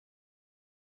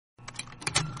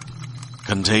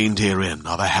Contained herein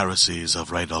are the heresies of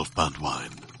Radolf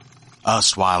Burntwine,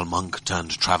 erstwhile monk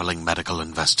turned traveling medical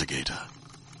investigator.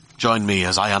 Join me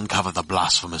as I uncover the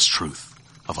blasphemous truth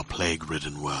of a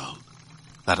plague-ridden world,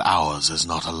 that ours is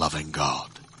not a loving God,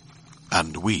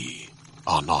 and we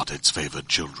are not its favored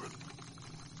children.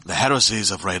 The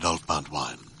heresies of Radolf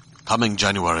Burntwine, coming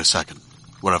January 2nd,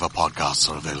 wherever podcasts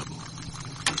are available.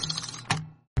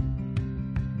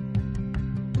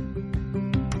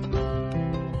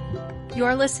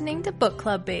 You're listening to Book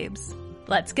Club Babes.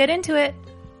 Let's get into it.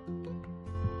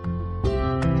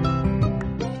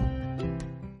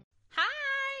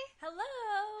 Hi! Hello!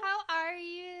 How are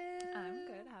you? I'm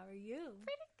good. How are you?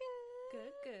 Pretty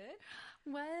good. Good.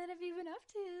 What have you been up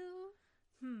to?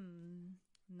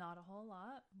 Not a whole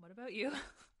lot. What about you?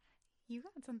 You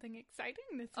got something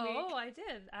exciting this week. Oh, I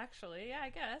did, actually. Yeah, I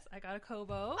guess. I got a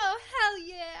Kobo. Oh, hell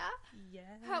yeah!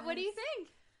 Yes. What do you think?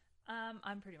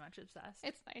 I'm pretty much obsessed.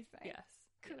 It's nice, right? Yes.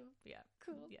 Cool. Yeah.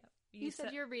 Cool. Yeah. You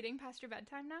said you're reading past your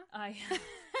bedtime now?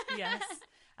 Yes.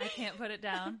 I can't put it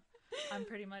down. I'm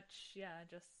pretty much,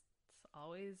 just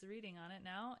always reading on it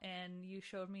now. And you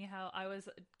showed me how I was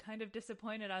kind of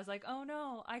disappointed. I was like, oh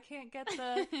no, I can't get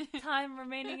the time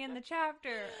remaining in the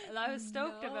chapter. And I was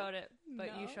stoked about it.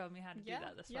 But you showed me how to do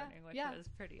that this morning, which was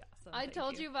pretty awesome. I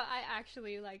told you, but I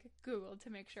actually Googled to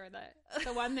make sure that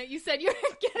the one that you said you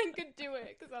were getting could do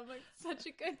it, because I'm such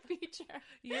a good feature.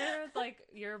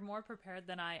 You're more prepared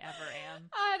than I ever am.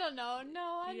 I don't know.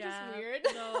 No, I'm just weird.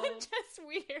 No. I'm just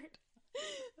weird.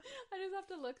 I just have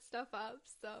to look stuff up,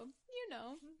 so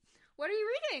What are you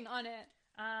reading on it?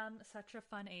 Such a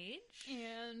Fun Age.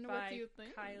 And what do you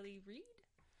think? Kylie Reed.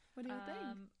 What do you think?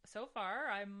 So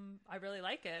far, I really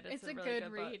like it. It's a really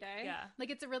good read, book. eh? Yeah.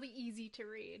 It's a really easy to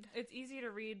read. It's easy to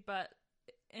read, but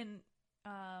in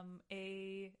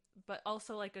but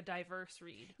also a diverse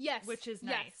read. Yes. Which is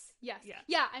nice. Yes. Yeah.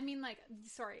 Yeah, I mean,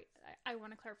 sorry, I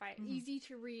want to clarify. Mm-hmm. Easy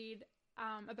to read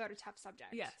about a tough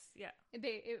subject. Yes, yeah.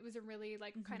 It was a really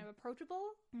kind of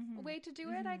approachable way to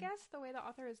do it, I guess, the way the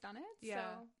author has done it. Yeah. So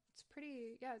it's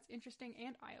pretty, it's interesting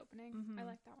and eye-opening. I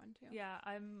like that one too. Yeah,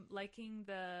 I'm liking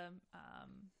the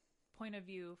point of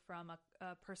view from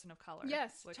a person of color.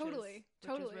 Yes, which totally. Is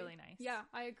really nice. Yeah,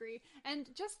 I agree.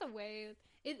 And just the way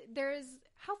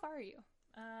how far are you?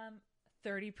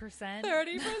 30%.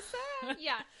 30%.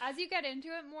 Yeah, as you get into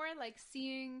it more,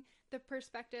 seeing the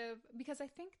perspective, because I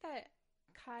think that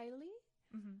Kylie,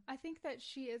 I think that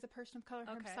she is a person of color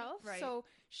herself. Right. So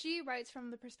she writes from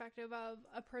the perspective of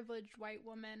a privileged white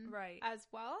woman as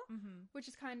well, which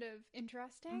is kind of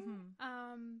interesting.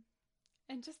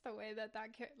 And just the way that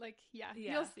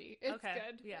you'll see. It's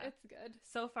good. Yeah. It's good.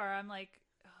 So far, I'm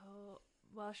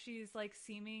she's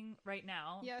seeming right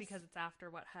now, because it's after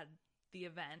what had the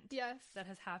event that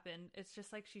has happened. It's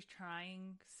just she's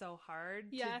trying so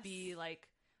hard to be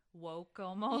woke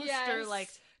almost, or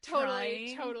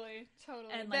totally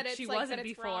and that she wasn't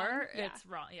before. It's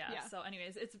wrong. So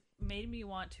anyways, it's made me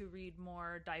want to read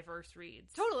more diverse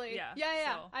reads. Totally. So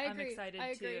I agree. I'm excited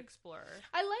to explore.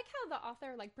 I like how the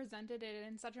author presented it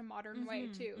in such a modern way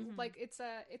too.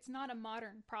 It's not a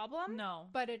modern problem, no,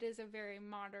 but it is a very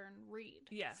modern read.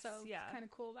 Yes. So it's kind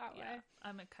of cool that way.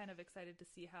 I'm kind of excited to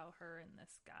see how her and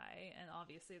this guy, and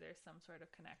obviously there's some sort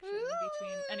of connection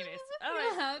between. Anyways,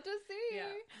 we'll have to see.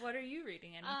 Yeah. What are you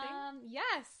reading? Anything?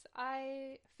 Yes,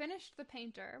 I finished The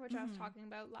Painter, which I was talking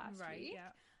about last week.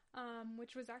 Yeah.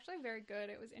 Which was actually very good.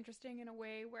 It was interesting in a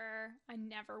way where I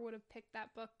never would have picked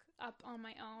that book up on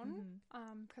my own,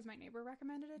 because my neighbor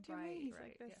recommended it to me. He's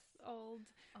this old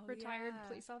retired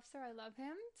police officer. I love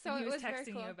him. So he it was texting very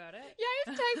cool. you about it. Yeah, he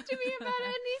was texting me about it,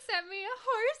 and he sent me a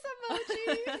horse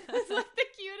emoji. It's the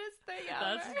cutest thing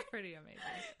ever. That's pretty amazing.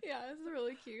 Yeah, it's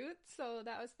really cute. So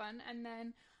that was fun. And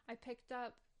then I picked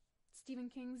up Stephen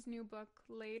King's new book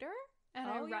Later. And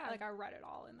I read it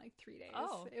all in 3 days.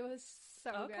 Oh, it was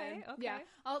so good. Okay. Yeah,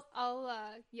 I'll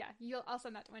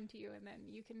send that one to you, and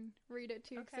then you can read it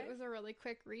too. Because it was a really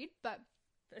quick read. But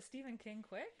Stephen King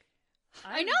quick?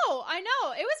 I know.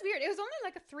 It was weird. It was only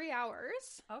 3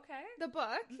 hours. Okay. The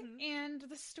book and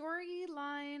the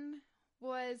storyline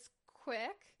was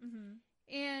quick,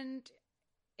 and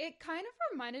it kind of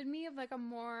reminded me of a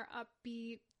more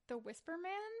upbeat The Whisper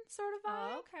Man sort of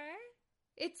vibe. Oh, okay.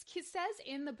 It says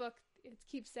in the book. It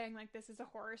keeps saying this is a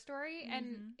horror story,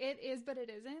 and it is, but it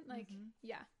isn't. Would recommend.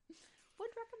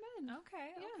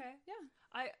 Okay. Yeah.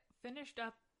 I finished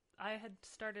up. I had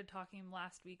started talking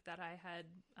last week that I had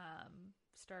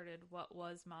started What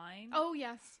Was Mine. Oh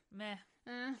yes. Meh.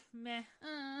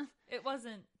 It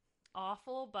wasn't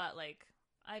awful, but I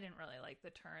didn't really like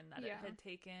the turn that it had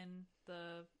taken.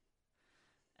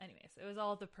 Anyways, it was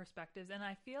all the perspectives, and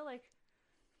I feel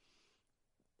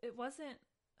it wasn't.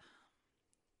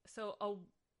 So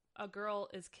a girl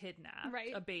is kidnapped,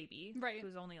 right. A baby, right.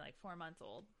 who's only like 4 months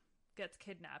old, gets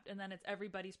kidnapped, and then it's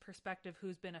everybody's perspective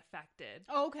who's been affected.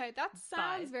 Okay, that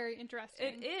sounds very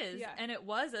interesting. It is, and it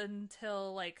was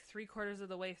until like 3/4 of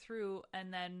the way through,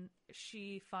 and then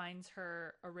she finds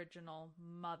her original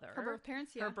mother, her birth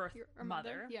parents, her birth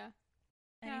mother. Yeah.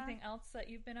 Anything else that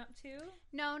you've been up to?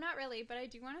 No, not really, but I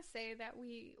do want to say that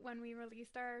when we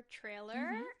released our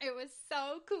trailer, it was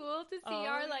so cool to see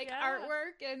our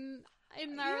artwork and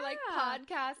in our like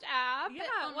podcast app.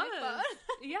 Yeah, it was.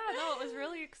 Yeah, no, it was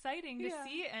really exciting to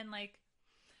see, and like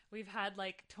we've had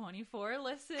like 24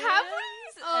 listens. Have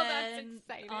we? Oh, that's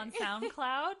exciting. On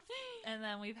SoundCloud, and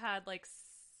then we've had like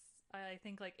I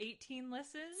think like 18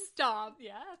 listens. Stop.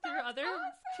 Yeah, through other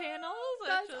channels.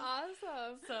 That's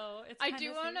awesome. So it's I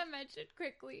do want to mention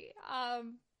quickly,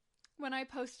 when I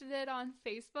posted it on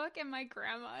Facebook and my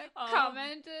grandma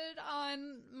commented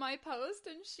on my post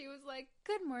and she was like,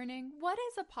 "Good morning. What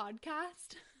is a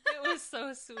podcast?" It was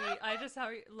so sweet. I just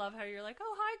love how you're like,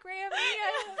 "Oh, hi, Grammy."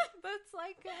 That's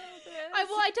like this.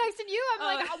 I texted you.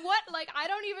 I'm like, what? Like, I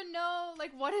don't even know.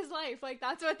 Like, what is life? Like,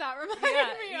 that's what that reminded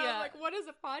me of. Like, what is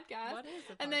a podcast? What is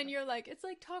a podcast? And then you're like, it's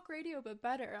like talk radio but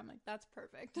better. I'm like, that's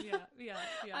perfect. Yeah.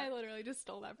 I literally just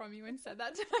stole that from you and said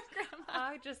that to my grandma.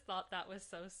 I just thought that was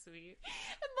so sweet.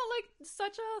 But like,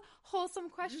 such a wholesome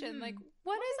question. Like,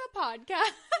 what is a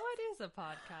podcast? What is a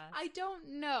podcast? I don't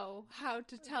know how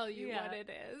to tell you what it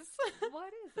is.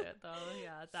 What is it though?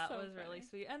 Yeah, that was really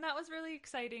sweet, and that was really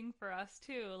exciting for us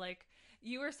too. Like,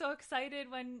 you were so excited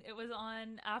when it was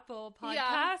on Apple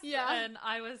Podcasts, and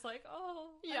I was like,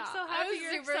 "Oh, I'm so happy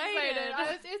you're super excited."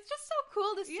 It's just so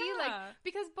cool to see, like,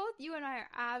 because both you and I are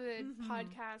avid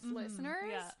podcast listeners.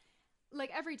 Yeah. Like,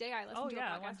 every day I listen to a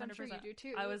podcast. 100%. I'm sure you do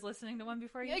too. I was listening to one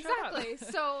before you exactly.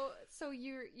 So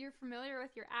you're familiar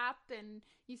with your app and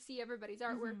you see everybody's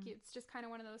artwork. It's just kind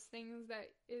of one of those things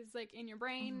that is like in your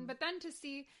brain. But then to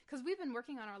see, because we've been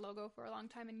working on our logo for a long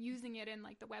time and using it in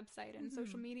like the website and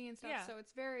social media and stuff, so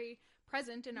it's very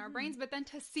present in our brains. But then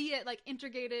to see it like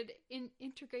integrated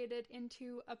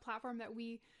into a platform that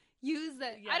we use,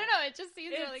 that I don't know, it just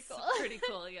seems really cool. Pretty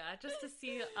cool, yeah. Just to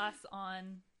see us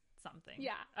on something.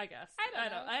 Yeah. I guess. I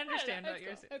don't know. I understand what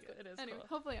you're saying. It is anyway, cool.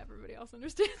 hopefully everybody else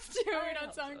understands too. We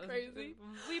don't sound crazy.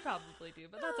 We probably do,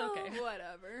 but that's okay.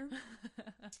 Whatever.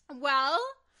 Well,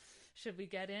 should we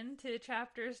get into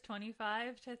chapters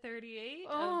 25 to 38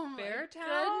 of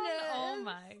Beartown? Oh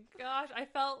my gosh. I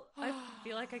feel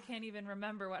like I can't even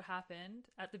remember what happened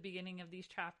at the beginning of these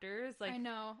chapters. Like, I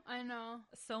know.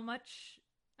 So much.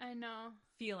 I know.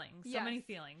 Feelings. So many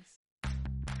feelings.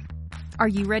 Are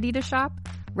you ready to shop?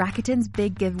 Rakuten's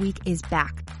Big Give Week is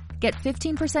back. Get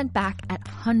 15% back at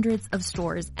hundreds of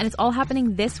stores, and it's all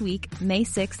happening this week, May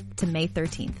 6th to May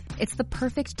 13th. It's the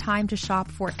perfect time to shop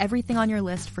for everything on your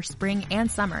list for spring and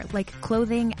summer, like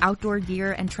clothing, outdoor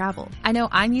gear, and travel. I know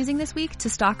I'm using this week to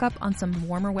stock up on some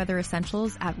warmer weather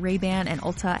essentials at Ray-Ban and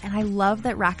Ulta, and I love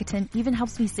that Rakuten even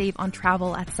helps me save on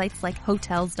travel at sites like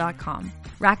Hotels.com.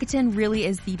 Rakuten really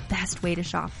is the best way to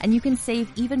shop, and you can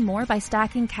save even more by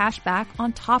stacking cash back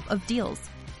on top of deals.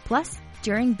 Plus,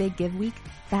 during Big Give Week,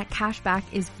 that cash back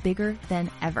is bigger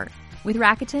than ever. With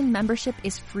Rakuten, membership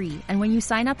is free, and when you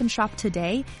sign up and shop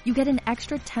today, you get an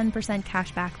extra 10%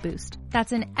 cash back boost.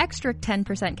 That's an extra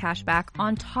 10% cash back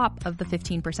on top of the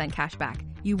 15% cash back.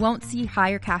 You won't see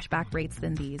higher cash back rates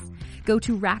than these. Go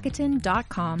to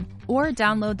Rakuten.com or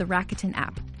download the Rakuten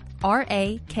app.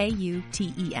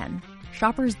 Rakuten.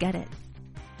 Shoppers get it.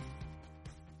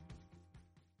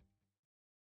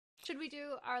 Should we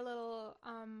do our little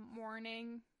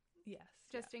warning? Yes.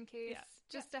 Just in case. Yeah.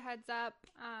 Just a heads up.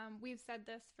 We've said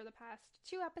this for the past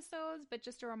 2 episodes, but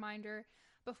just a reminder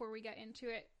before we get into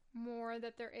it more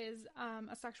that there is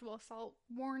a sexual assault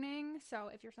warning. So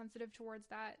if you're sensitive towards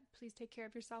that, please take care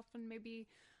of yourself and maybe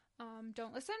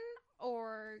don't listen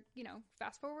or,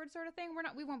 fast forward sort of thing.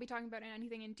 We won't be talking about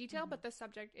anything in detail, but the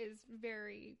subject is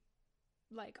very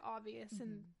obvious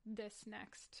in this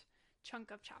next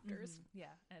chunk of chapters. Yeah,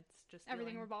 it's just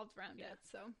everything revolves around it.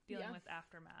 So dealing with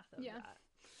aftermath of that.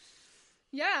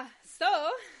 Yeah.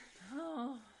 So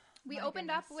we opened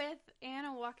goodness. up with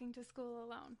Anna walking to school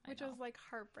alone, which was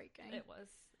heartbreaking. It was,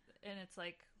 and it's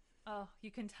you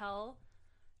can tell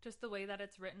just the way that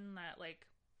it's written that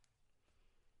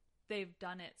they've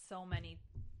done it so many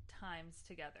times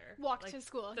together. Walked to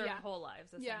school their whole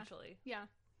lives essentially. Yeah.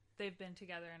 They've been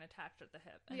together and attached at the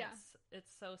hip. And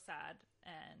it's so sad.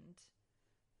 And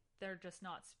they're just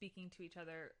not speaking to each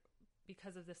other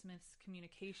because of this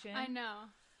miscommunication. I know.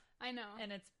 I know.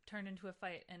 And it's turned into a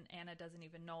fight, and Anna doesn't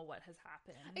even know what has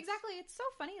happened. Exactly. It's so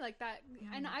funny like that.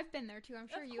 And I've been there too. I'm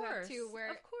sure you have too,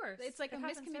 where of course. It's like a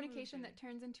miscommunication that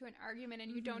turns into an argument,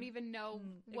 and you don't even know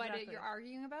what you're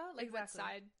arguing about, like what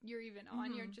side you're even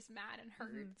on. You're just mad and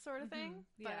hurt sort of thing.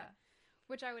 But,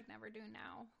 which I would never do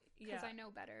now. Because I know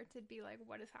better to be like,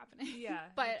 what is happening? Yeah.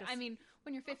 But I mean,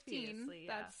 when you're 15,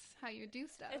 that's how you do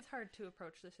stuff. It's hard to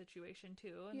approach the situation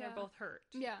too, and they're both hurt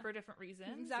for different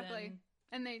reasons. Exactly.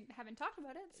 And they haven't talked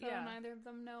about it, so neither of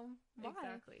them know why.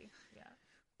 Exactly. Yeah.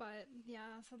 But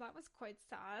yeah, so that was quite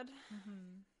sad.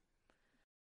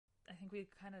 I think we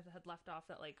kind of had left off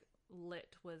that like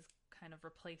Lit was kind of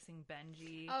replacing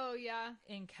Benji. Oh yeah.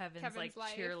 In Kevin's like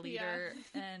life, cheerleader,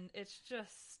 and it's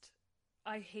just.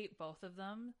 I hate both of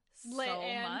them Lit so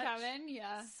and much. Kevin,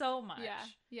 so much.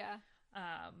 Yeah.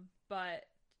 But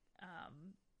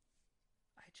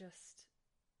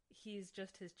he's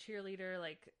just his cheerleader.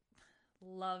 Like,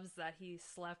 loves that he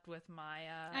slept with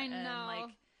Maya. I know. And,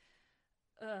 like,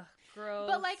 ugh, gross.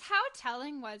 But like, how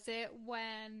telling was it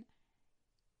when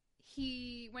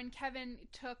Kevin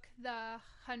took the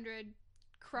 100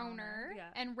 kroner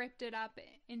and ripped it up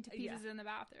into pieces in the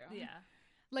bathroom? Yeah.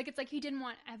 Like, it's like he didn't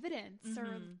want evidence or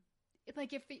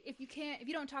like if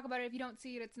you don't talk about it, if you don't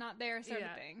see it, it's not there sort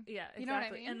of thing. Yeah, exactly. You know what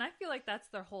I mean? And I feel like that's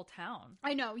their whole town.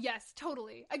 I know. Yes,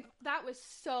 totally. That was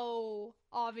so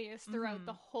obvious throughout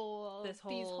these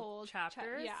whole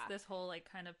chapters. This whole like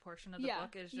kind of portion of the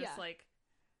book is just like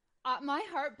my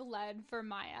heart bled for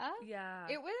Maya. Yeah,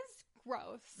 it was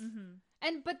gross.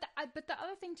 And but the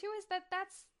other thing too is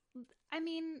that's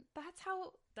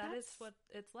how that is what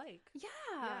it's like.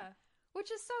 Yeah. Which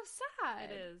is so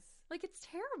sad. It is. Like, it's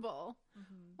terrible.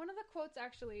 One of the quotes,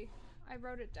 actually, I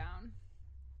wrote it down.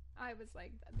 I was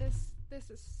like, this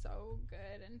is so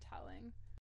good and telling.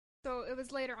 So it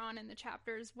was later on in the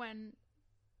chapters when,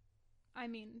 I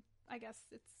guess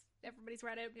everybody's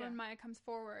read it when Maya comes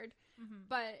forward.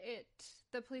 But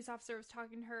the police officer was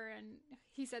talking to her, and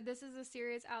he said, "This is a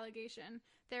serious allegation."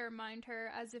 They remind her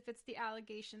as if it's the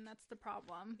allegation that's the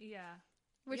problem. Yeah.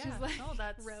 Which is like, no,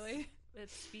 that's really... It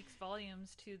speaks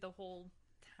volumes to the whole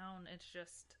town. It's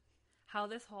just how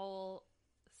this whole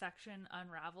section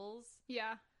unravels.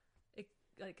 Yeah.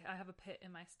 Like, I have a pit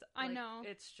in my stomach. I know.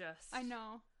 It's just... I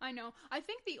know. I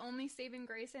think the only saving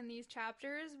grace in these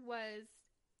chapters was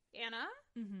Anna.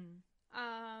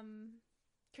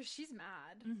 Because she's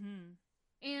mad.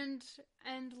 And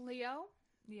Leo.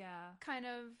 Yeah. Kind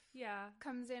of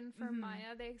comes in for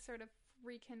Maya. They sort of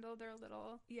rekindle their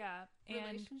little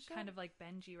relationship. And kind of like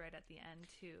Benji right at the end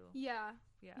too. Yeah.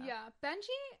 Benji,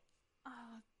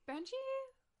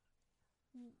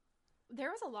 there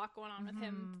was a lot going on with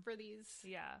him for these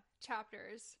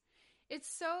chapters. It's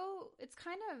such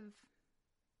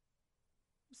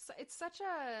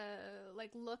a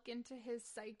like look into his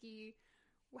psyche,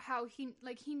 how he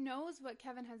knows what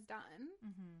Kevin has done.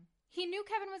 He knew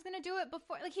Kevin was going to do it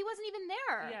before. Like, he wasn't even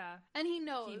there. Yeah. And he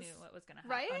knows. He knew what was going to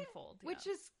unfold. Yeah. Which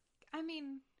is,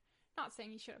 not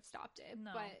saying he should have stopped it.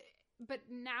 No. But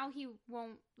now he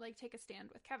won't, like, take a stand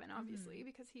with Kevin, obviously,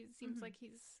 because he seems like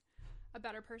he's a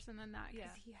better person than that,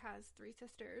 because he has 3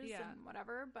 sisters and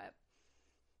whatever. But,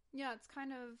 yeah, it's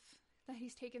kind of that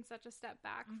he's taken such a step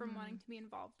back from wanting to be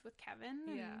involved with Kevin.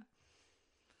 And,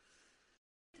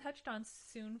 touched on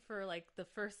Soon for like the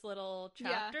first little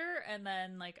chapter, and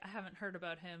then like I haven't heard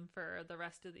about him for the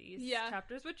rest of these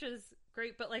chapters, which is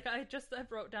great. But like I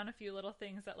wrote down a few little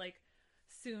things that like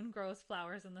Soon grows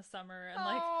flowers in the summer, and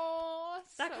like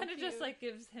that kind of just like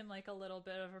gives him like a little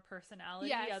bit of a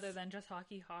personality other than just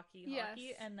hockey.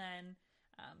 And then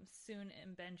Soon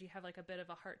and Benji have like a bit of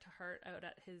a heart to heart out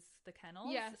at the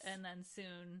kennels, and then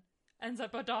Soon ends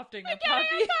up adopting a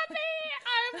puppy.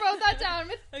 I wrote that down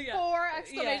with 4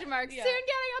 exclamation marks. Soon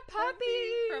getting a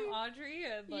puppy from Audrey,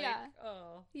 and like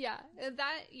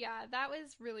that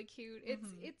was really cute.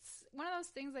 It's one of those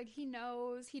things, like, he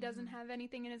knows he doesn't have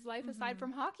anything in his life aside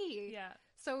from hockey. Yeah.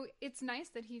 So it's nice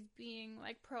that he's being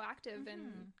like proactive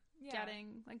and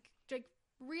getting like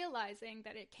realizing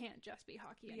that it can't just be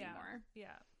hockey anymore.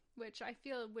 Yeah. Which I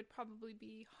feel would probably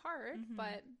be hard,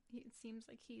 but it seems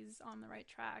like he's on the right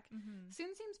track.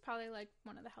 Soon seems probably like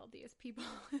one of the healthiest people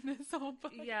in this whole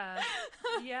book. Yeah.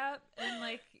 And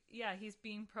like he's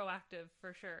being proactive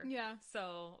for sure. Yeah.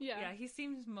 So he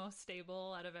seems most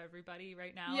stable out of everybody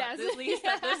right now. Yes. At least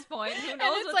at this point, who knows and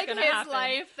it's what's gonna happen? His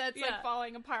life that's like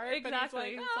falling apart.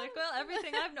 Exactly. But it's like, well,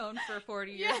 everything I've known for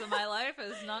 40 years of my life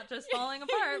is not just falling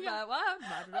apart, but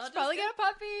I'll probably get a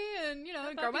puppy and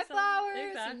grow my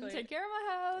flowers and take care of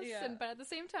my house. Yeah. But at the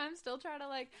same time, still try to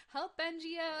like help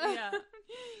Benji out.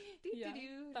 Yeah.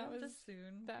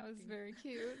 That was very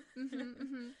cute.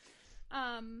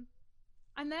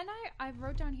 And then I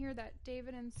wrote down here that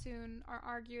David and Soon are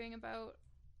arguing about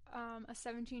a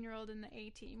 17-year-old in the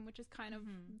A-team, which is kind of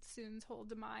Soon's whole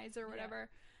demise or whatever.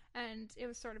 And it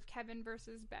was sort of Kevin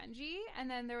versus Benji. And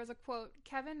then there was a quote,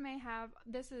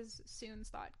 this is Soon's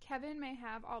thought, Kevin may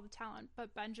have all the talent,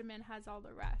 but Benjamin has all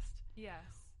the rest. Yes.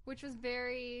 Which was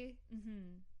very...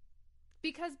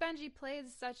 Because Benji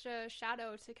plays such a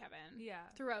shadow to Kevin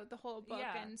throughout the whole book.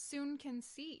 And Soon can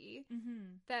see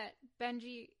that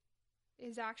Benji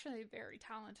is actually very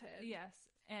talented. Yes.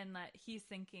 And that he's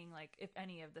thinking, like, if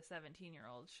any of the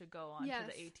 17-year-olds should go on to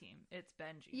the A-team, it's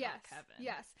Benji, not Kevin.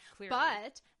 Yes. Clearly.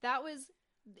 But that was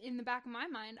in the back of my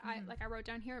mind. I wrote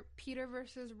down here, Peter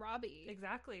versus Robbie.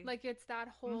 Exactly. Like, it's that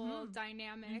whole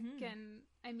dynamic. And,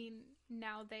 I mean,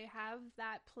 now they have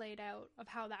that played out of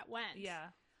how that went. Yeah.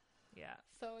 Yeah.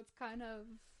 So it's kind of,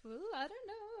 I don't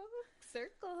know,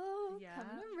 circle,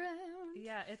 coming around.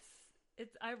 Yeah, it's.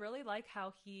 I really like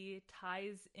how he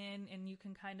ties in, and you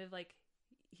can kind of like,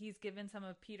 he's given some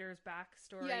of Peter's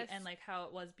backstory and like how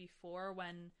it was before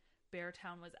when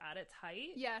Beartown was at its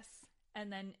height. Yes.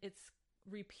 And then it's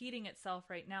repeating itself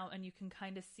right now, and you can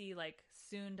kind of see like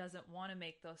Soon doesn't want to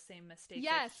make those same mistakes.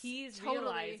 Yes, like, he's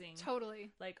realizing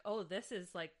totally like, oh, this is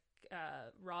like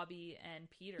Robbie and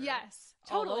Peter. Yes,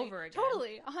 all over again.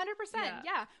 Totally, 100%.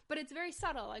 Yeah, but it's very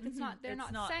subtle. Like it's not. They're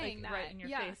not saying like, that right in your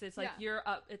face. It's like you're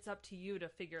up. It's up to you to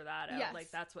figure that out. Yes.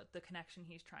 Like that's what the connection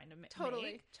he's trying to make.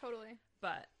 Totally.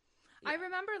 But I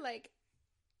remember, like,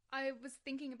 I was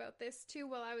thinking about this too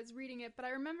while I was reading it. But I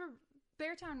remember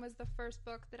Beartown was the first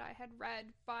book that I had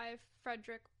read by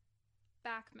Frederick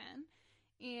Backman,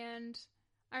 and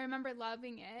I remember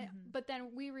loving it, but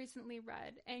then we recently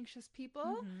read Anxious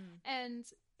People, and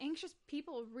Anxious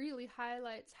People really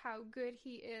highlights how good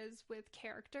he is with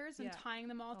characters and tying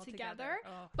them all together.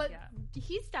 Oh, but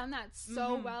he's done that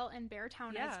so well in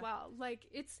Beartown as well. Like,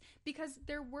 it's because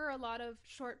there were a lot of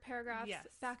short paragraphs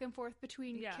back and forth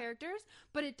between characters,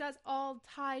 but it does all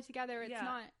tie together. It's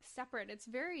not separate. It's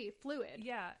very fluid.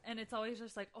 Yeah, and it's always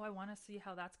just like, oh, I want to see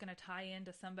how that's going to tie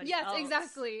into somebody else. Yes,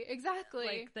 exactly.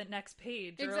 Like the next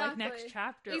page or like next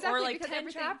chapter or like 10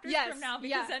 chapters from now,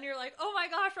 because then you're like, oh my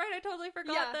gosh, right, I totally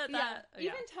forgot that.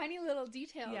 Even tiny little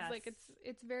details. Like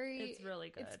it's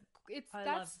really good. I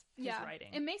love his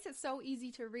writing. It makes it so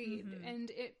easy to read, and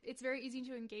it's very easy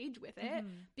to engage with it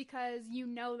because you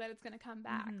know that it's going to come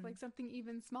back, like something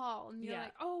even small, and you're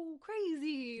like, oh,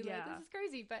 crazy, like this is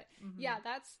crazy. But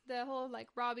that's the whole like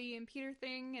Robbie and Peter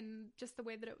thing, and just the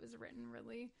way that it was written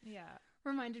really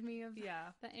reminded me of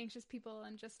the Anxious People,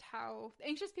 and just how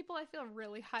Anxious People, I feel,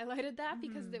 really highlighted that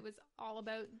because it was all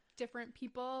about different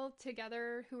people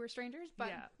together who were strangers.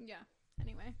 But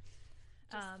anyway,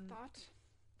 just thought.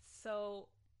 So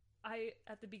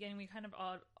at the beginning, we kind of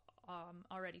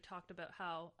already talked about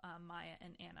how Maya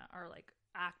and Anna are like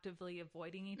actively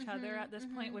avoiding each other at this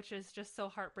point, which is just so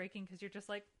heartbreaking because you're just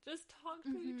like, just talk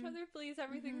to each other, please.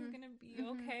 Everything's going to be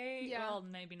okay. Yeah. Well,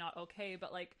 maybe not okay,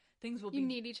 but like things will be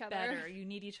need each other. better. You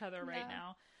need each other right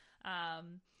now.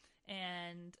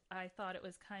 And I thought it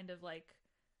was kind of like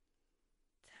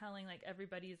telling, like,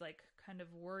 everybody's like kind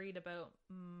of worried about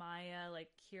Maya, like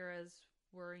Kira's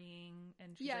worrying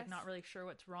and she's like not really sure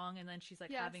what's wrong, and then she's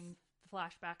like having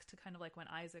flashbacks to kind of like when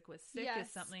Isaac was sick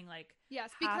is something like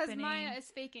because Maya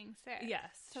is faking sick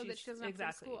so that she doesn't have to go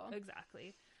to school.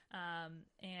 Exactly.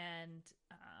 And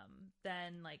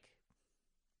then like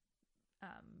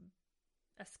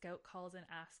a scout calls and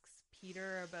asks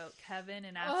Peter about Kevin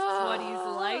and asks what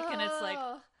he's like, and it's like,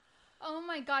 oh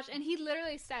my gosh. And he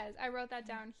literally says, I wrote that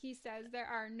down, he says there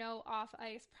are no off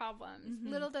ice problems.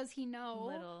 Little does he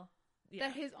know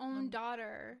that his own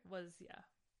daughter was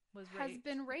raped. Has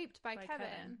been raped by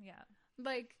Kevin.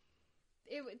 Like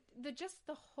just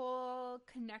the whole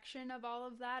connection of all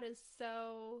of that is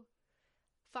so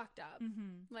fucked up.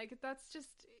 Like that's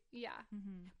just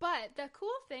But the cool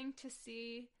thing to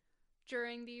see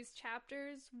during these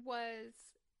chapters was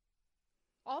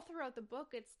all throughout the book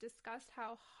it's discussed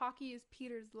how hockey is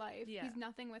Peter's life. He's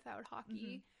nothing without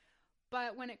hockey.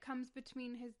 But when it comes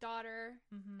between his daughter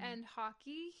and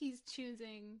hockey, he's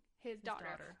choosing his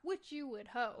daughter, which you would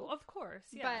hope. Of course,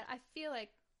 But I feel like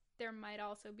there might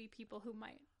also be people who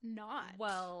might not.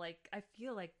 Well, like, I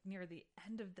feel like near the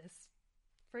end of this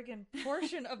friggin'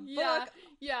 portion of Yeah, book,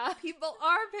 yeah. people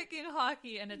are picking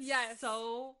hockey, and it's Yes.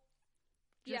 so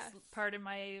just Yes. pardon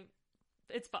my,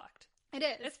 it's fucked. It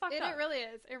is. It's fucked up. It really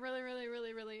is. It really, really,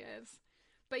 really, really is.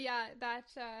 But yeah,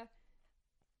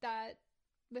 that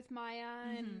with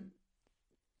Maya and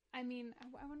I mean,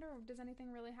 I wonder, does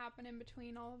anything really happen in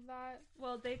between all of that?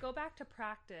 Well, they go back to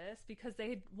practice because they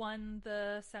had won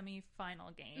the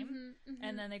semi-final game,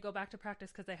 and then they go back to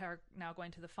practice because they are now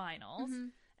going to the finals.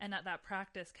 And at that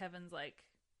practice, Kevin's like,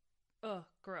 "Ugh,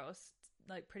 gross!"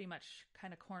 Like, pretty much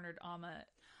kind of cornered Amma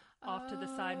off to the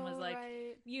side and was like,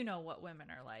 right. "You know what women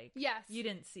are like. Yes. You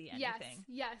didn't see anything."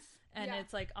 Yes. And yeah.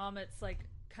 it's like Amit's like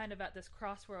kind of at this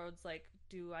crossroads, like,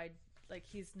 do I, like,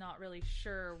 he's not really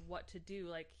sure what to do.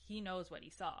 Like, he knows what he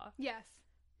saw. Yes.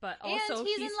 But also and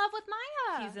he's in love with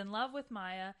Maya. He's in love with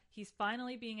Maya. He's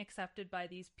finally being accepted by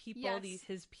these people, Yes.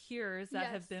 his peers that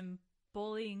Yes. have been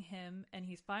bullying him, and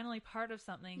he's finally part of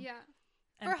something. Yeah.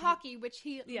 And For hockey, which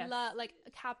he Yes. like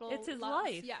a capital it's his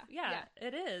loves. life. Yeah.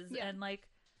 It is. Yeah. And like,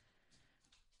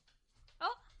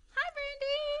 Oh, hi,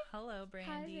 Brandy. hello,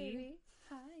 Brandy. Hi, baby.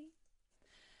 Hi.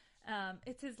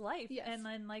 It's his life. Yes. And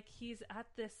then like he's at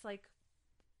this like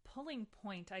pulling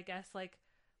point, I guess. Like,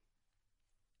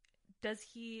 does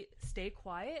he stay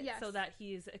quiet Yes. so that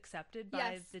he is accepted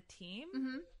by Yes. the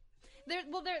team?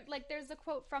 There's a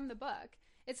quote from the book.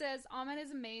 It says, Ahmed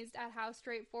is amazed at how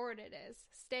straightforward it is,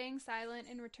 staying silent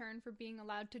in return for being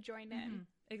allowed to join in.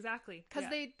 Exactly.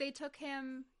 Because Yeah. they took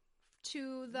him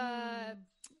to the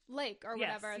lake or Yes,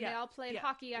 whatever, and yeah, they all played yeah,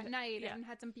 hockey at night yeah. and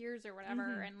had some beers or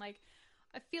whatever, and like,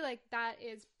 I feel like that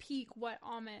is peak what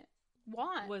Ahmed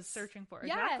wants. Was searching for.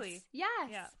 Yes, Exactly. yes.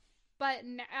 Yeah. But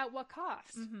at what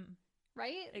cost?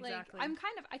 Right? Exactly. Like,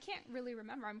 I can't really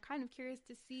remember. I'm kind of curious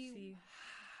to see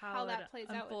how that it plays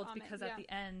out with unfolds, Ahmed, because yeah. at the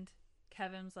end,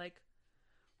 Kevin's like,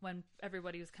 when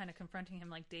everybody was kind of confronting him,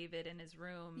 like David in his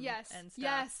room Yes, and stuff,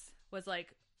 yes. was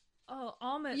like, "Oh,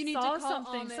 Amit You need saw to call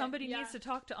something. Amit." Somebody Yeah. needs to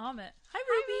talk to Amit."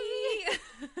 Hi,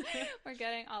 Ruby. We're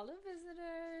getting all the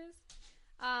visitors.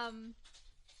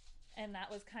 And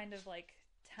that was kind of like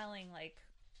telling, like,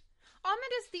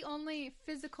 Ahmed is the only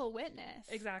physical witness.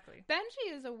 exactly.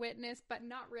 Benji is a witness, but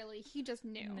not really. He just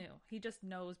knew. He just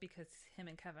knows because him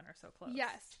and Kevin are so close.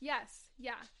 Yes,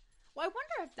 yeah. Well, I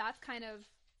wonder if that's kind of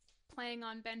playing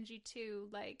on Benji too.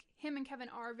 Like, him and Kevin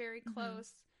are very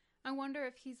close. I wonder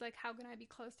if he's like, how can I be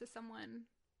close to someone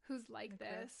who's like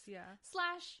this? Yeah.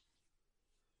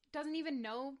 / doesn't even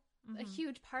know a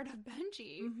huge part of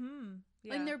Benji.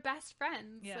 Yeah. And they're best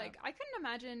friends. Yeah. Like, I couldn't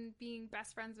imagine being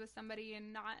best friends with somebody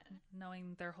and not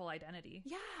knowing their whole identity.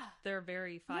 Yeah. Their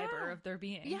very fiber Yeah. of their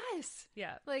being. Yes.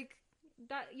 Yeah. Like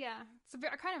that. Yeah. It's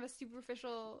kind of a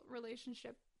superficial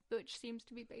relationship, which seems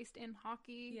to be based in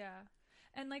hockey. Yeah.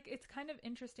 And like, it's kind of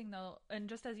interesting though. And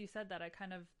just as you said that, I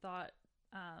kind of thought,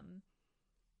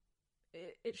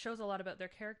 it shows a lot about their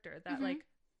character, that like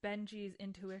Benji's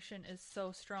intuition is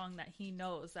so strong that he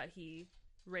knows that he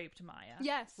raped Maya.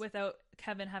 Yes. Without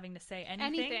Kevin having to say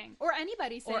anything. Or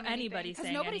anybody saying anybody Because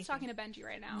saying nobody's anything. talking to Benji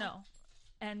right now. No.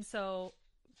 And so,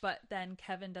 but then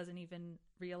Kevin doesn't even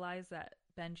realize that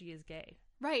Benji is gay.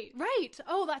 Right.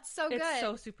 Oh, that's so good. It's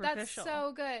so superficial. That's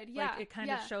so good. Yeah. Like, it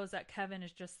kind of shows that Kevin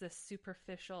is just this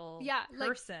superficial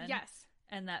person. Like, yes.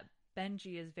 And that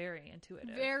Benji is very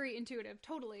intuitive. Very intuitive.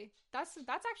 Totally. That's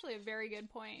actually a very good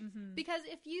point. Because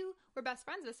if you were best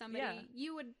friends with somebody,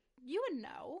 you would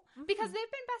know, because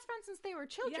they've been best friends since they were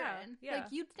children. Yeah. Like,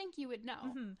 you'd think you would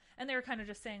know. And they were kind of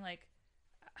just saying, like,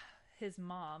 his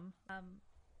mom.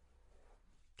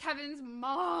 Kevin's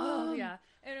mom. Oh, yeah.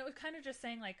 And it was kind of just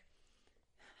saying, like,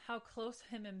 how close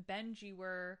him and Benji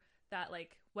were, that,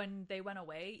 like, when they went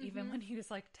away, even when he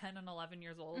was, like, 10 and 11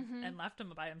 years old, and left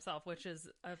him by himself, which is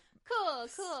cool.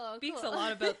 Speaks a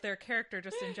lot about their character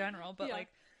just in general. But, Yeah. like,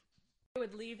 they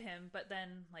would leave him, but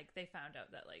then, like, they found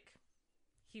out that, like,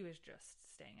 he was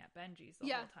just staying at Benji's the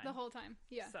whole time. the whole time.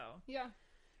 Yeah. So. Yeah,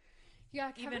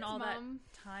 Kevin's Even all mom,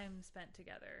 that time spent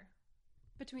together.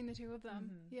 between the two of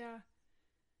them. Yeah.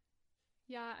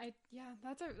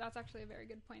 That's actually a very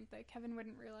good point, that Kevin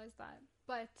wouldn't realize that.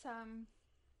 But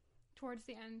towards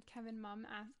the end, Kevin's mom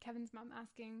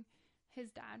asking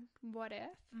his dad, "What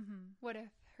if? What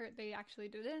if they actually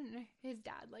did it?" And his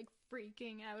dad, like,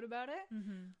 freaking out about it,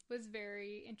 was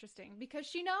very interesting, because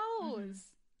she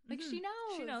knows. Like, she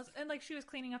knows. She knows. And, like, she was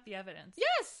cleaning up the evidence.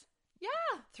 Yes.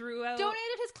 Yeah. Throughout.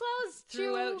 Donated his clothes.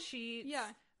 Threw out sheets.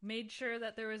 Yeah. Made sure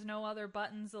that there was no other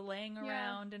buttons laying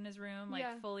around in his room,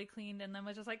 like, fully cleaned, and then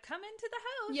was just like, "Come into the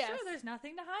house. Yes. Sure, there's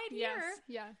nothing to hide Yes. here."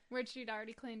 Yeah. Which she'd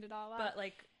already cleaned it all up. But,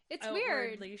 like, It's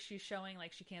weird. Outwardly, she's showing,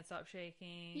 like, she can't stop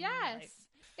shaking. Yes. Like,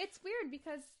 it's weird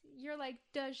because you're like,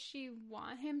 does she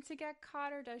want him to get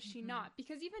caught or does she not?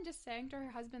 Because even just saying to her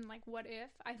husband, like, what if,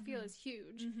 I feel is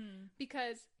huge.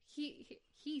 Because he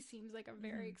seems like a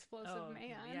very explosive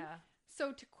man. Yeah.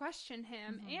 So to question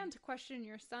him and to question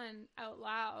your son out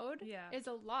loud is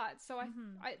a lot. So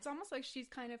it's almost like she's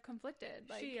kind of conflicted.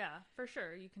 Like, for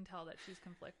sure. You can tell that she's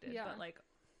conflicted. Yeah. But, like,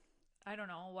 I don't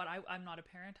know what I'm not a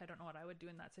parent. I don't know what I would do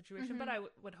in that situation. But I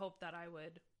would hope that I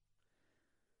would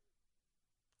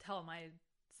tell my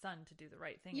son to do the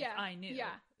right thing if I knew.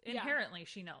 Yeah. Inherently,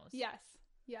 she knows. Yes.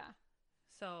 Yeah.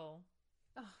 So.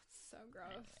 Oh, it's so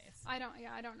gross. Anyways.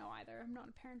 I don't know either. I'm not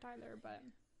a parent either, but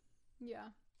yeah.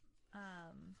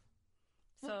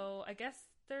 So I guess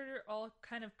they're all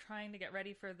kind of trying to get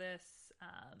ready for this,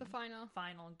 the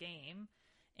final game,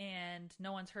 and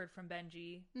no one's heard from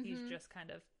Benji. He's just kind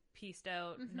of pieced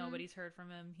out. Nobody's heard from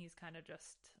him. He's kind of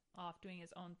just off doing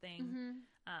his own thing.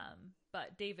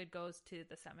 But David goes to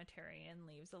the cemetery and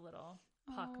leaves a little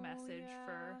puck message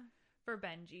for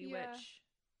Benji, which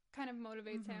kind of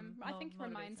motivates him. I think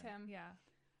reminds him. Yeah.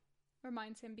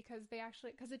 Reminds him because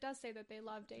it does say that they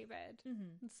love David.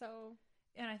 And so.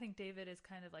 And I think David is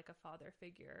kind of like a father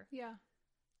figure. Yeah.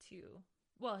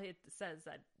 Well, it says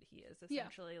that he is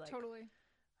essentially totally.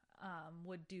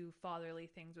 Would do fatherly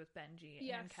things with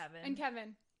Benji and Kevin. And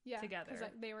Kevin. Yeah. Together.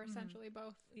 Because they were essentially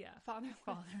both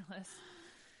fatherless.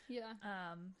 Yeah.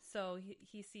 So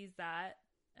he sees that.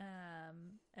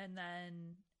 And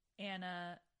then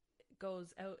Anna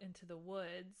goes out into the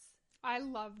woods. I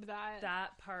loved that.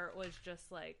 That part was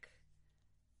just like,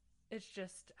 it's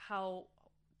just how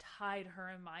tied her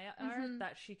and Maya are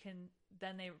that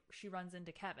she runs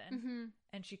into Kevin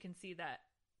and she can see that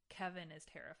Kevin is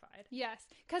terrified. Yes,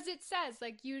 because it says,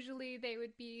 like, usually they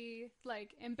would be,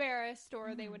 like, embarrassed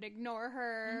or they would ignore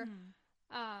her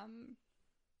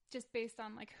just based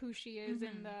on, like, who she is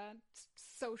in the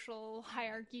social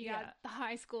hierarchy at the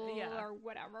high school or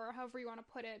whatever, however you want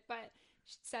to put it. But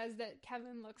it says that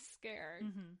Kevin looks scared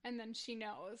and then she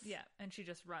knows. Yeah, and she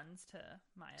just runs to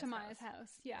Maya's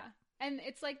house. Yeah. And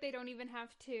it's like they don't even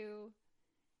have to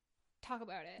talk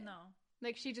about it. No.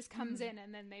 Like, she just comes in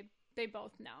and then they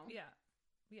both know. Yeah.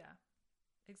 Yeah.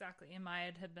 Exactly. And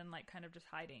Maya had been, like, kind of just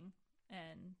hiding,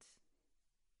 and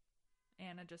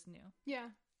Anna just knew. Yeah.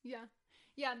 Yeah.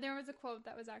 Yeah, there was a quote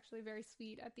that was actually very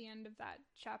sweet at the end of that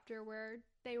chapter where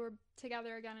they were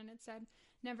together again and it said,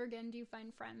 "Never again do you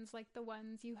find friends like the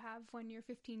ones you have when you're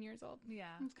 15 years old."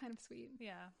 Yeah. It was kind of sweet.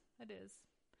 Yeah, it is.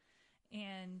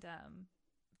 And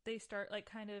they start, like,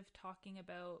 kind of talking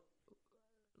about,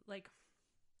 like,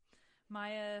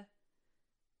 Maya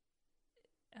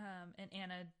and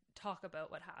Anna talk about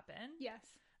what happened. Yes.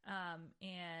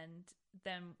 And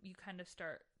then you kind of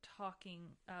start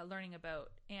talking, learning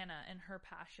about Anna and her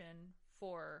passion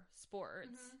for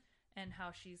sports and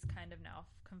how she's kind of now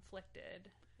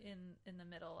conflicted in the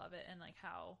middle of it, and, like,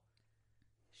 how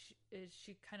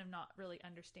she kind of not really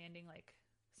understanding, like,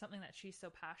 something that she's so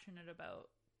passionate about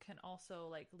can also,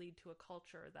 like, lead to a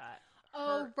culture that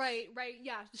hurts. Right,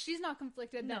 yeah, she's not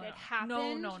conflicted that it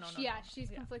happened. No, yeah, she's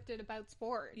conflicted about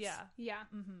sports. Yeah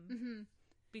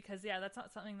Because that's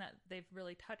not something that they've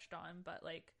really touched on, but,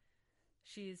 like,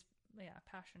 she's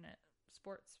passionate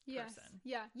sports person.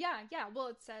 Yeah. Well,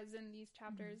 it says in these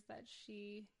chapters that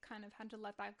she kind of had to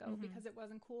let that go because it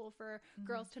wasn't cool for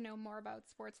girls to know more about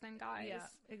sports than guys. Yeah,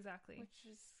 exactly.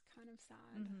 Which is kind of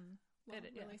sad. Well,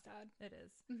 really sad. It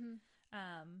is.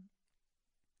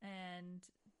 And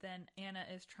then Anna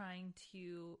is trying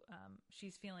to,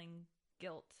 she's feeling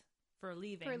guilt for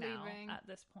leaving at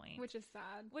this point. Which is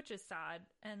sad.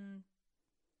 And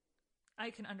I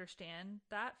can understand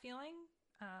that feeling.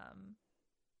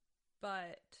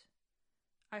 But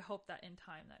I hope that in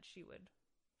time that she would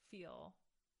feel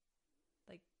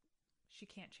like she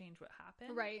can't change what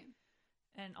happened. Right.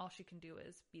 And all she can do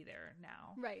is be there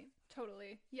now. Right.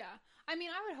 Totally. Yeah. I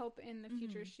mean, I would hope in the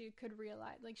future she could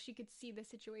realize, like, she could see the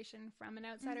situation from an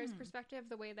outsider's perspective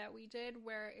the way that we did,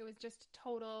 where it was just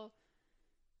total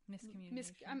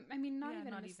miscommunication. I mean, not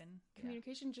even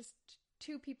communication, just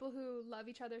two people who love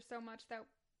each other so much that,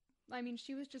 I mean,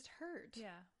 she was just hurt. Yeah.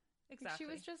 Exactly.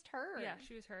 She was just hurt. Yeah,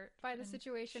 she was hurt by the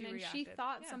situation, and she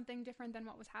thought something different than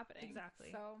what was happening.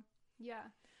 Exactly. So,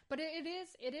 yeah. But it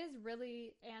is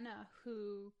really Anna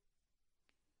who,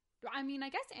 I mean, I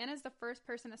guess Anna's the first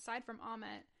person aside from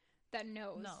Amit that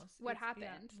knows what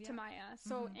happened to Maya.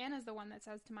 So Anna's the one that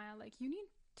says to Maya, like, you need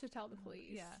to tell the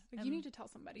police. Yeah. Like, you need to tell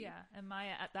somebody. Yeah. And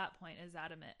Maya at that point is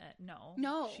adamant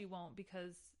no, she won't,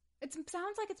 because it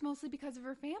sounds like it's mostly because of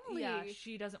her family. Yeah,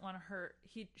 she doesn't want to hurt.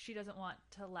 She doesn't want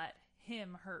to let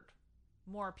him hurt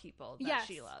more people that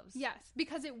she loves. Yes,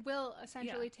 because it will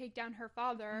essentially take down her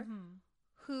father,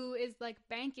 who is like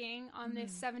banking on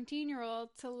this 17-year-old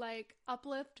to like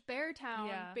uplift Beartown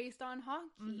based on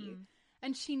hockey.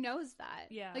 And she knows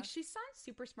that. Yeah. Like, she sounds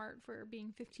super smart for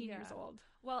being 15 years old.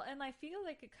 Well, and I feel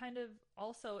like it kind of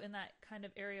also in that kind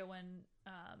of area when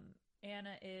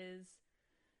Anna is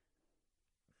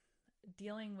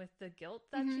dealing with the guilt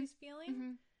that she's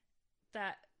feeling,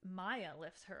 that Maya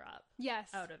lifts her up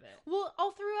out of it. Well,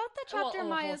 all throughout the chapter,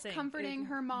 Maya's comforting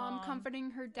her mom,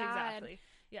 comforting her dad. Exactly.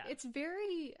 Yeah. It's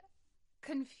very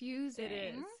confusing.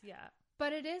 It is, yeah.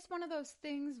 But it is one of those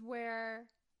things where,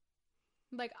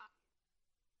 like,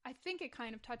 I think it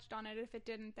kind of touched on it. If it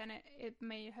didn't, then it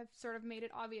may have sort of made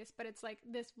it obvious. But it's like,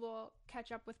 this will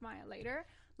catch up with Maya later.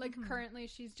 Like, currently,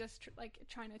 she's just, like,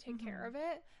 trying to take care of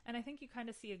it. And I think you kind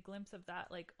of see a glimpse of that,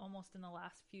 like, almost in the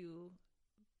last few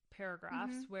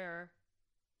paragraphs where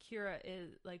Kira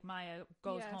is, like, Maya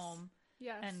goes home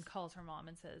and calls her mom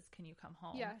and says, can you come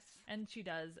home? Yes. And she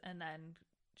does. And then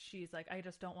she's like, I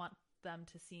just don't want them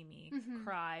to see me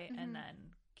cry. And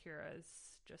then Kira's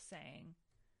just saying,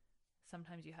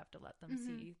 sometimes you have to let them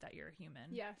see that you're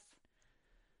human. Yes.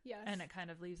 Yes. And it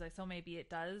kind of leaves like, so maybe it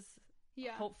does.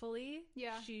 Yeah. Hopefully.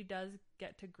 Yeah. She does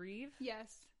get to grieve.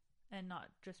 Yes. And not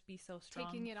just be so strong.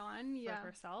 Taking it on. For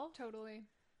herself. Totally.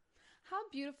 How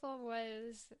beautiful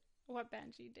was what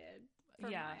Benji did for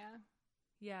Maya.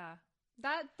 Yeah.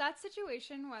 That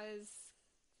situation was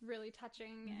really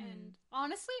touching, and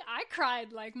honestly I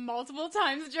cried like multiple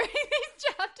times during these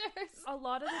chapters. A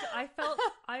lot of the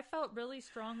I felt really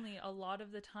strongly a lot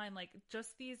of the time, like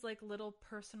just these like little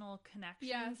personal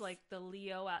connections, like the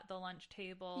Leo at the lunch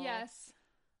table. Yes.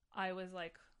 I was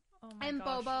like, oh my gosh.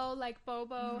 And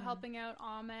Bobo helping out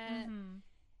Amit.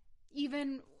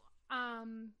 Even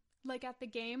like at the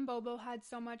game, Bobo had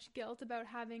so much guilt about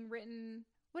having written,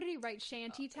 what did he write?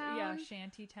 Shantytown?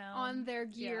 Shantytown. On their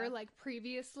gear, like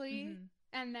previously.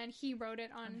 And then he wrote it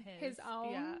on his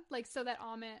own. Yeah. Like, so that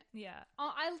Amit. Yeah.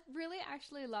 I really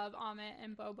actually love Amit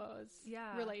and Bobo's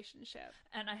relationship.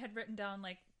 And I had written down,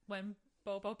 like, when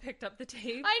Bobo picked up the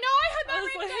tape. I know, I had that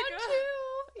written down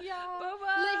too. Yeah.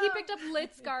 Bobo. He picked up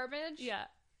Lit's garbage. Yeah.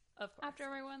 Of course. After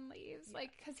everyone leaves. Yeah.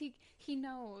 Like, because he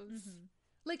knows.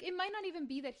 Like, it might not even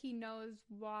be that he knows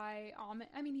why Amit...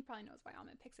 I mean, he probably knows why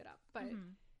Amit picks it up, but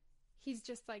he's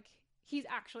just, like... He's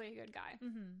actually a good guy.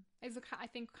 Is I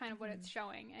think kind of what it's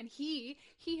showing. And he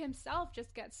himself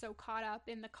just gets so caught up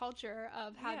in the culture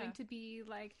of having to be,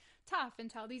 like, tough and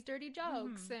tell these dirty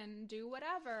jokes and do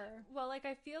whatever. Well, like,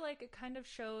 I feel like it kind of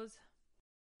shows...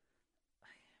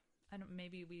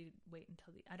 maybe we wait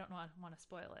until the... I don't know, I want to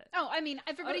spoil it. Oh, I mean,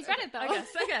 everybody's read it, though. I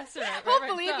guess. Right,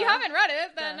 hopefully, if you haven't read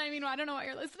it, then, I mean, I don't know what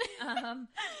you're listening.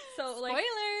 So, spoilers!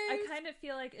 Like, I kind of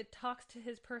feel like it talks to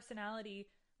his personality.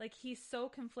 Like, he's so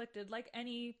conflicted, like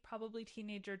any probably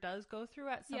teenager does go through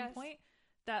at some point,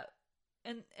 that...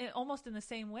 And almost in the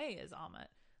same way as Amit.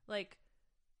 Like...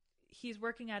 He's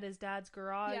working at his dad's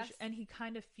garage and he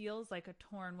kind of feels like a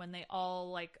torn when they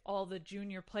all the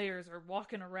junior players are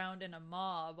walking around in a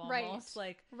mob almost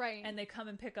and they come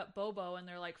and pick up Bobo and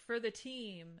they're like, for the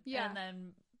team. And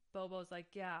then Bobo's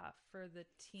like, for the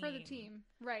team.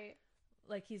 Right.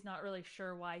 Like, he's not really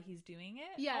sure why he's doing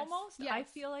it. Almost. I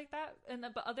feel like that.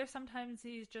 But other sometimes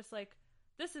he's just like,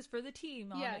 this is for the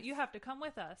team. You have to come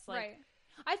with us. Like, right.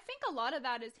 I think a lot of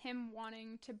that is him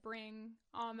wanting to bring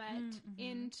Amit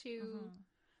into...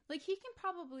 Like, he can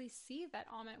probably see that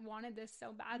Amit wanted this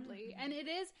so badly. And it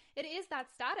is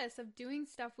that status of doing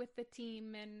stuff with the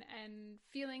team and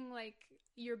feeling like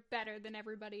you're better than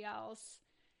everybody else.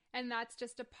 And that's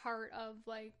just a part of,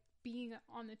 like, being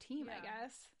on the team, I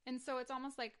guess. And so it's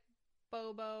almost like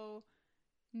Bobo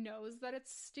knows that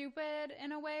it's stupid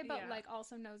in a way, but, like,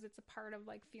 also knows it's a part of,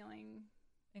 like, feeling...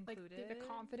 included, like the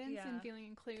confidence and feeling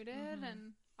included,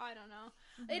 and I don't know.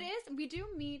 It is. We do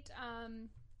meet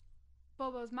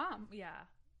Bobo's mom. Yeah,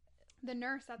 the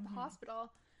nurse at the hospital,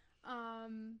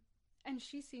 and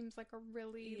she seems like a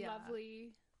really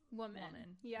lovely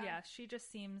woman. Yeah, she just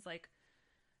seems like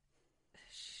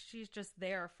she's just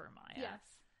there for Maya. Yes,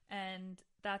 and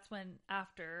that's when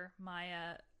after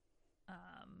Maya.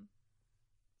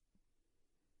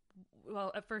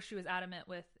 Well, at first she was adamant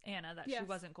with Anna that she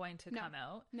wasn't going to come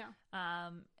out. No.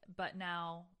 But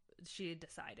now she had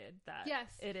decided that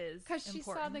it is because she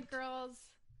saw the girls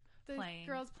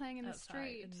playing in the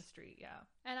street. In the street, yeah.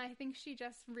 And I think she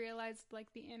just realized,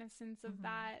 like, the innocence of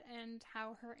that and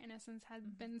how her innocence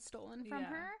had been stolen from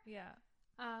her. Yeah.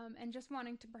 And just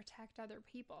wanting to protect other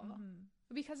people.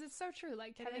 Because it's so true.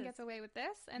 Like, Kevin gets away with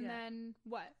this, and then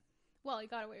what? Well, he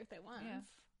got away with it once.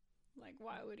 Yeah. Like,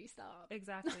 why would he stop?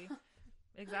 Exactly.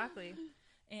 exactly.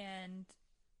 And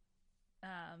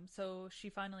so she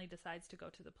finally decides to go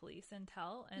to the police and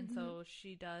tell. And so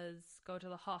she does go to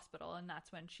the hospital, and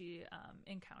that's when she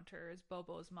encounters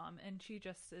Bobo's mom. And she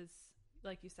just is,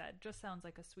 like you said, just sounds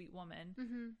like a sweet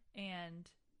woman. And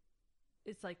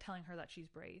it's like telling her that she's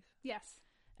brave. Yes.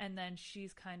 And then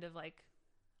she's kind of like,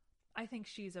 I think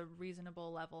she's a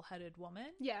reasonable, level-headed woman.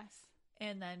 Yes.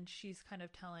 And then she's kind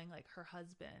of telling like her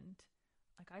husband,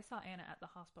 like, I saw Anna at the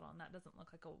hospital, and that doesn't look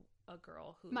like a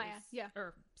girl who's Maya, yeah.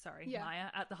 Or sorry, yeah. Maya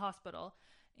at the hospital,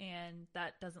 and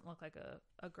that doesn't look like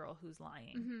a girl who's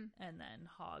lying. And then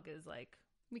Hogg is like,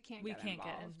 we can't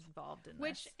get involved in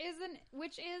which this.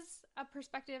 Which is a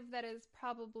perspective that is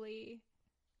probably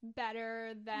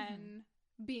better than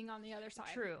being on the other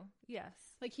side. True. Yes.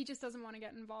 Like, he just doesn't want to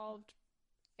get involved.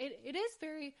 It is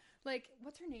very, like,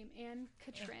 what's her name? Anne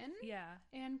Katrin? Yeah.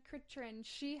 Anne Katrin.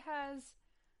 She has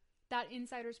that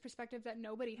insider's perspective that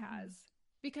nobody has.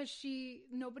 Because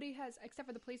nobody has, except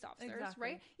for the police officers,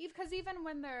 right? Because even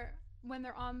when they're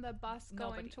on the bus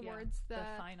going towards the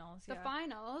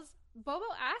finals, Bobo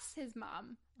asks his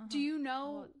mom, do you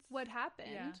know what happened?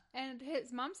 Yeah. And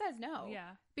his mom says no. Yeah.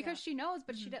 Because she knows,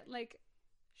 but she didn't, like...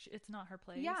 It's not her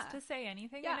place to say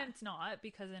anything, and it's not,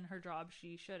 because in her job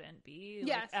she shouldn't be,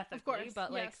 like, ethically, of course.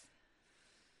 But like,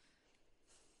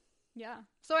 yeah.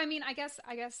 So I mean, I guess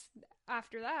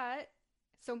after that,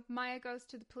 so Maya goes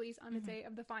to the police on the day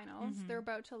of the finals. They're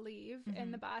about to leave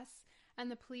in the bus,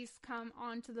 and the police come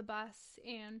onto the bus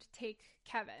and take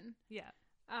Kevin. Yeah.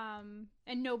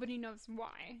 And nobody knows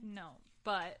why. No,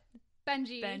 but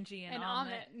Benji and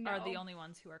Amit are the only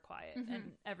ones who are quiet,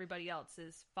 and everybody else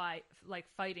is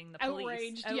fighting the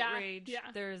police. Outraged. Yeah.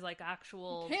 There's like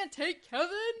actual can't take Kevin.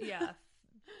 Yeah,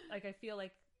 like I feel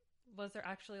like, was there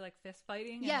actually like fist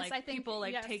fighting? Yes, and, like, I think people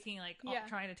taking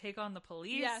trying to take on the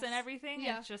police and everything.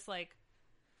 Yeah. It's just like,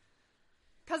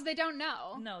 because they don't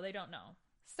know. No, they don't know.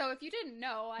 So if you didn't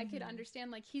know, I could understand,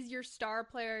 like, he's your star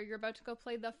player. You're about to go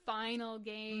play the final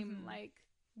game. Like,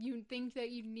 you think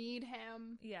that you need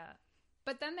him. Yeah.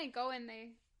 But then they go and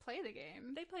they play the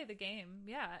game. They play the game,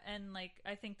 yeah. And, like,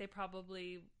 I think they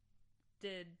probably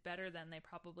did better than they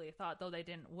probably thought, though they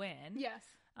didn't win. Yes.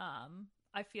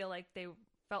 I feel like they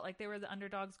felt like they were the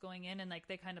underdogs going in, and, like,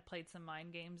 they kind of played some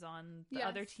mind games on the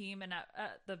other team. And at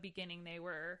the beginning, they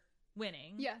were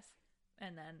winning. Yes.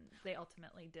 And then they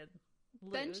ultimately did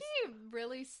lose. Benji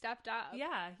really stepped up.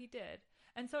 Yeah, he did.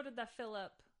 And so did that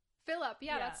Philip.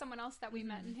 Yeah, that's someone else that we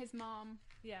met, and his mom.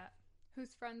 Yeah.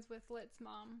 Who's friends with Lit's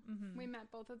mom. We met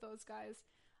both of those guys.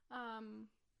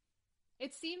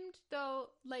 It seemed,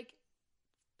 though, like,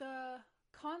 the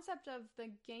concept of the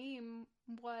game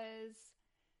was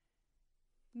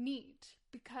neat,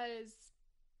 because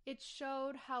it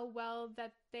showed how well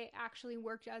that they actually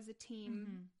worked as a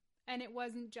team, and it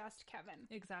wasn't just Kevin.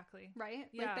 Exactly. Right?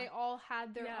 Yeah. Like, they all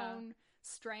had their own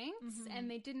strengths, and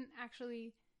they didn't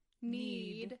actually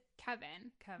need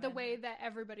Kevin the way that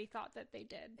everybody thought that they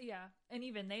did. Yeah. And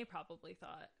even they probably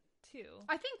thought too.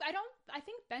 I think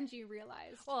Benji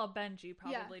realized. Well, Benji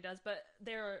probably does, but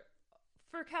they're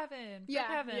for Kevin.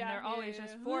 They're always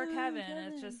just for Kevin.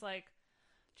 It's just like,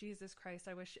 Jesus Christ,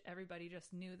 I wish everybody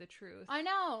just knew the truth. I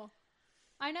know.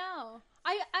 I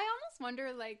almost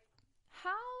wonder, like,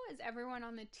 how is everyone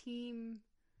on the team,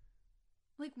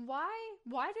 like, why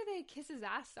do they kiss his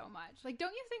ass so much? Like,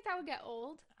 don't you think that would get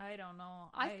old? I don't know.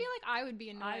 I feel like I would be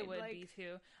annoyed. I would be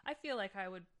too. I feel like I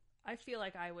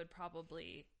would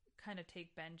probably kind of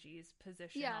take Benji's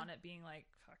position on it, being like,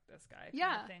 fuck this guy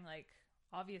kind of thing. Like,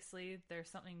 obviously there's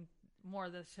something more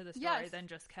to the story than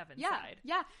just Kevin's side.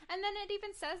 Yeah. And then it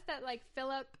even says that, like,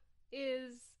 Philip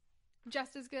is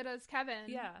just as good as Kevin.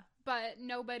 Yeah. But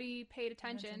nobody paid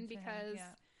attention because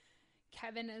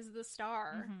Kevin is the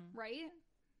star, right?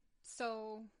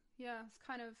 So, yeah, it's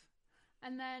kind of...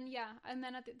 And then,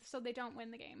 so they don't win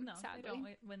the game, no, sadly. They don't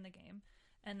win the game.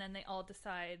 And then they all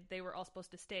decide they were all supposed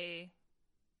to stay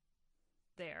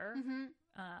there.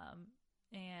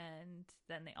 And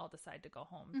then they all decide to go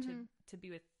home to be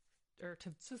with... Or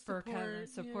to support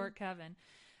Kevin.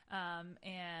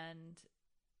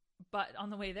 But on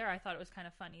the way there, I thought it was kind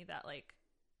of funny that, like,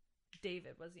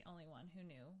 David was the only one who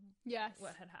knew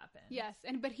what had happened. Yes,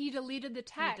 but he deleted the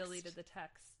text.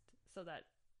 So that,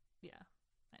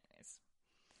 anyways.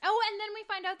 Oh, and then we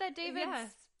find out that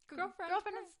David's girlfriend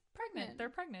is pregnant. They're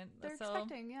pregnant. They're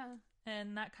expecting,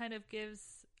 And that kind of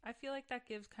gives, I feel like that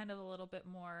gives kind of a little bit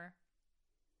more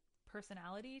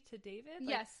personality to David. Like,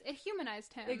 yes, it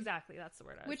humanized him. Exactly, that's the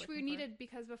word I was looking for. Which we needed,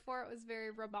 because before it was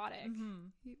very robotic.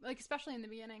 Like, especially in the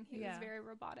beginning, he was very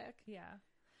robotic. Yeah.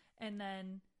 And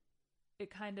then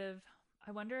it kind of,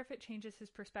 I wonder if it changes his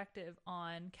perspective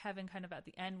on Kevin kind of at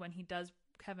the end when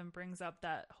Kevin brings up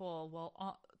that whole,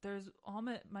 well, there's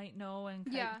Amit might know, and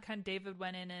kind of David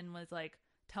went in and was like,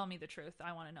 tell me the truth,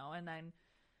 I want to know. And then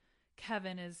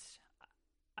Kevin is,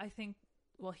 I think,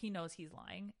 well, he knows he's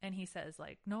lying, and he says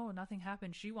like, no, nothing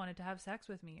happened, she wanted to have sex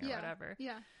with me or whatever,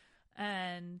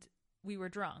 and we were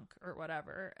drunk or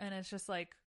whatever. And it's just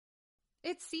like,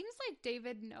 it seems like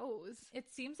David knows.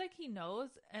 It seems like he knows,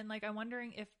 and like I'm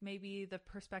wondering if maybe the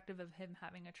perspective of him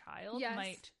having a child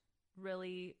might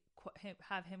really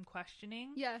have him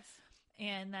questioning. Yes.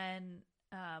 And then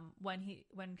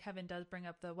when Kevin does bring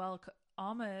up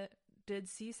Amma did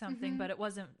see something, but it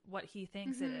wasn't what he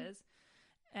thinks it is.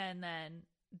 And then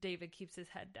David keeps his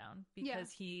head down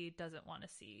because he doesn't want to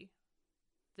see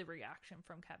the reaction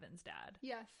from Kevin's dad.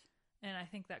 Yes. And I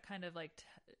think that kind of like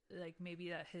maybe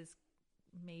that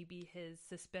maybe his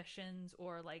suspicions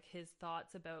or like his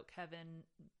thoughts about Kevin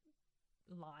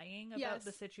lying about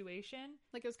the situation,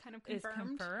 like it was kind of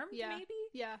confirmed. Maybe.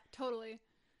 Yeah, totally.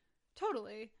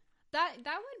 That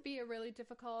would be a really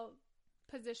difficult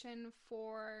position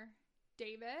for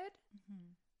David,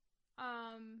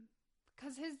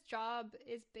 because his job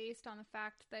is based on the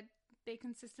fact that they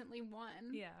consistently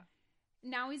won. Yeah.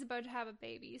 Now he's about to have a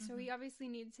baby, so he obviously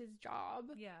needs his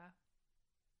job. Yeah.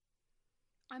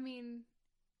 I mean,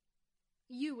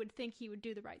 you would think he would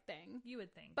do the right thing. You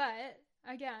would think. But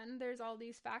again, there's all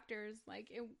these factors. Like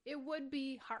it would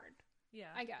be hard.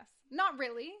 Yeah. I guess. Not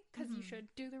really, because you should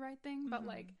do the right thing, but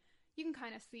like you can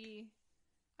kind of see,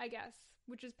 I guess,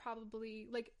 which is probably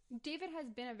like David has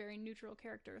been a very neutral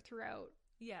character throughout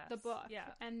the book. Yeah.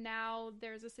 And now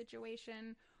there's a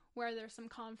situation where there's some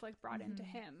conflict brought into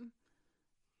him.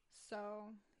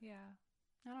 So, yeah.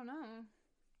 I don't know.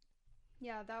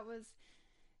 Yeah, that was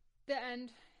the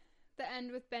end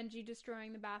with Benji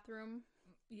destroying the bathroom.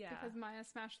 Yeah. Because Maya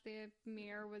smashed the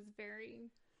mirror was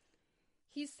very...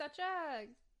 He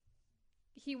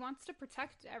wants to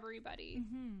protect everybody.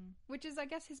 Which is, I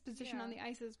guess, his position on the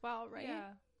ice as well, right?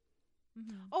 Yeah.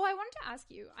 Oh, I wanted to ask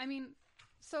you. I mean,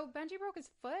 so Benji broke his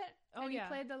foot, and he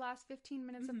played the last 15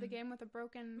 minutes of the game with a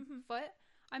broken foot.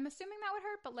 I'm assuming that would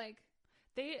hurt, but like...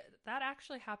 That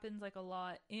actually happens like a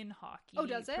lot in hockey. Oh,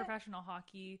 does it? Professional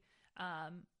hockey.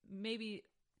 Maybe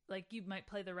like you might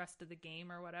play the rest of the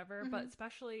game or whatever, but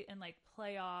especially in like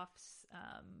playoffs,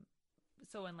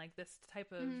 so in like this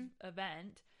type of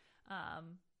event,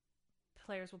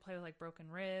 players will play with like broken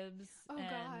ribs. Oh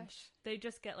gosh. They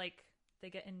just get they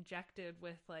get injected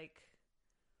with like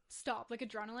like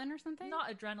adrenaline or something?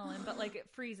 Not adrenaline, but like it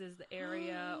freezes the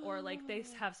area, or like they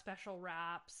have special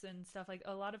wraps and stuff. Like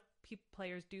a lot of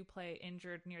players do play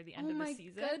injured near the end of the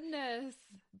season. Oh my goodness.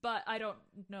 But I don't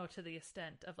know to the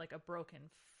extent of like a broken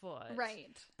foot.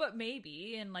 Right. But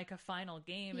maybe in like a final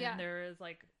game and there is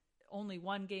like only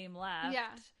one game left.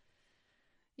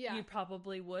 Yeah. You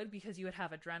probably would, because you would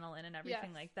have adrenaline and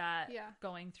everything like that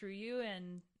going through you,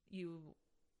 and you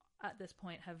at this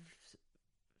point have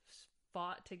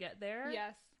fought to get there.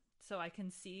 Yes. So I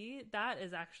can see that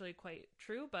is actually quite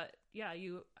true, but yeah,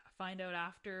 you find out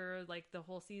after like the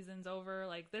whole season's over,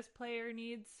 like this player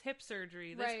needs hip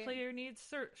surgery, this player needs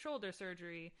shoulder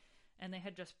surgery, and they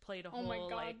had just played a whole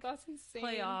like that's insane.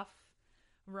 Playoff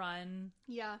run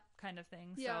kind of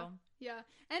thing. So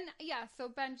so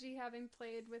Benji having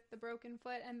played with the broken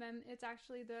foot, and then it's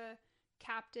actually the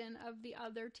captain of the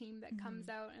other team that comes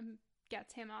out and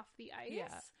gets him off the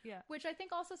ice. Which I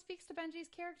think also speaks to Benji's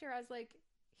character as like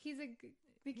he's a good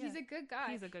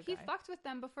guy. He's a good guy. He fucked with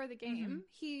them before the game.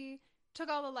 He took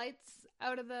all the lights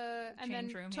out of the and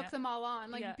change then room, took them all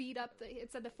on, like beat up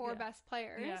it said the four best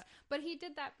players. But he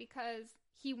did that because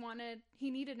he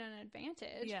needed an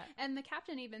advantage. And the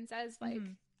captain even says like,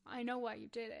 I know why you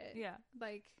did it.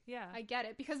 I get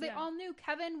it, because they all knew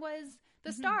Kevin was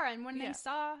the star, and when they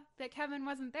saw that Kevin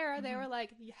wasn't there, they were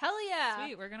like, hell yeah,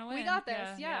 sweet, we're gonna win, we got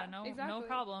this. No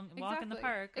problem, walk in the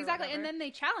park or exactly. whatever. And then they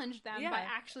challenged them by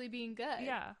actually being good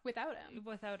without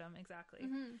him exactly.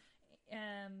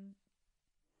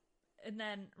 And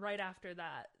then right after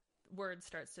that, word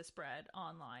starts to spread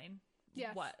online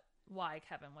why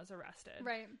Kevin was arrested,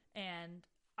 right? And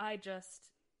I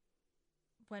just,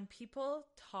 when people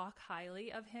talk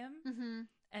highly of him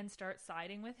and start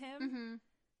siding with him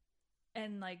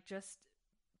and like just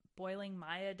boiling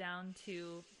Maya down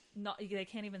to they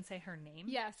can't even say her name.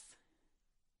 Yes.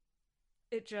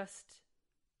 It just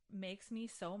makes me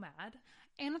so mad.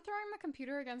 And throwing the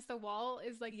computer against the wall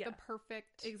is like the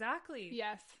perfect... Exactly.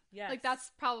 Yes. Like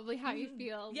that's probably how you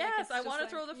feel. Yes, like, I want to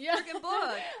throw the freaking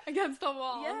book against the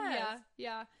wall. Yes.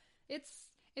 Yeah.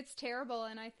 It's terrible,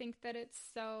 and I think that it's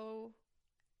so...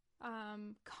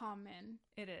 common.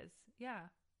 It is. Yeah.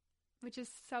 Which is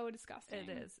so disgusting. It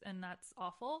is. And that's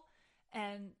awful.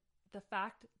 And the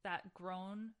fact that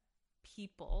grown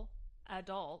people,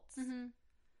 adults,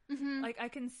 like I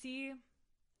can see,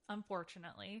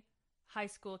 unfortunately, high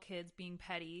school kids being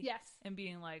petty. Yes. And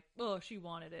being like, oh, she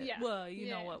wanted it. Yeah. Well, you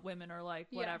know what women are like,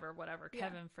 whatever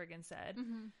Kevin friggin' said.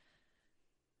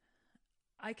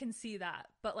 I can see that.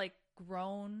 But like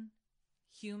grown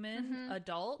human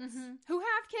adults who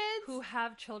have kids, who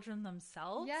have children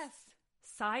themselves. Yes.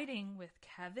 Siding with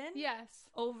Kevin. Yes.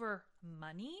 Over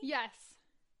money. Yes.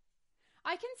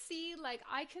 I can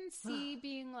see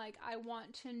being like, I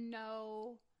want to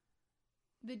know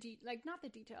like not the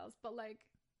details, but like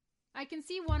I can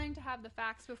see wanting to have the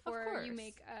facts before you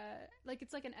make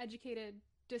it's like an educated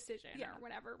decision or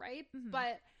whatever, right?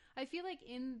 But I feel like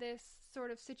in this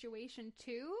sort of situation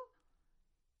too,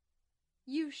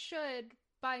 you should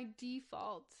by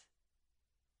default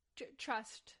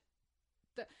trust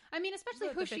especially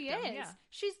who she is. Yeah.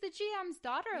 She's the GM's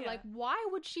daughter. Yeah. Like, why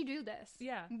would she do this?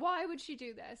 Yeah. Why would she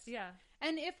do this? Yeah.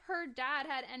 And if her dad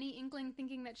had any inkling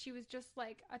thinking that she was just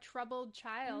like a troubled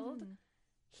child,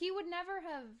 he would never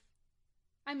have,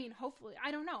 hopefully, I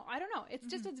don't know. It's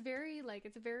just, it's a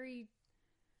very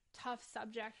tough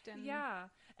subject. And yeah.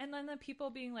 And then the people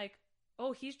being like,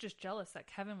 oh, he's just jealous that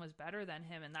Kevin was better than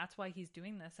him, and that's why he's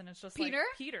doing this. And it's just Peter?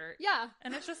 Like, Peter. Yeah.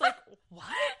 And it's just like, what?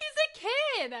 He's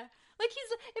a kid. Like,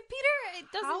 if Peter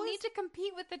doesn't need to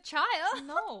compete with the child.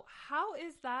 No. How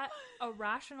is that a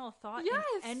rational thought in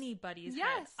anybody's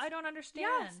head? I don't understand.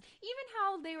 Yes. Even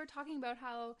how they were talking about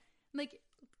how, like,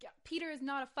 Peter is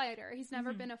not a fighter. He's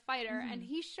never been a fighter. And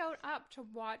he showed up to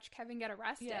watch Kevin get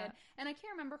arrested. Yeah. And I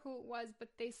can't remember who it was, but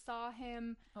they saw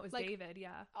him. Oh, it was like, David,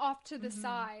 yeah. Off to the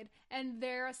side. And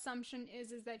their assumption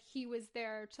is that he was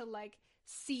there to, like,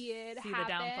 see happen. The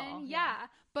downfall. Yeah.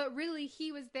 But really,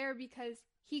 he was there because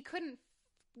he couldn't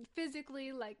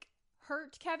physically, like,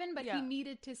 hurt Kevin, but he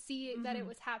needed to see that it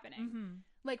was happening.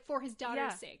 Like, for his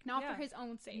daughter's sake, not for his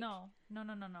own sake. No.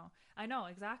 I know,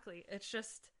 exactly. It's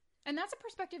just... And that's a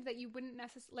perspective that you wouldn't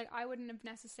I wouldn't have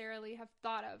necessarily have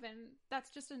thought of. And that's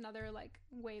just another, like,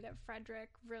 way that Frederick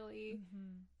really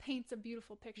paints a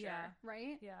beautiful picture,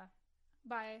 right? Yeah.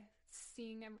 By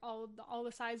seeing all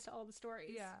the sides to all the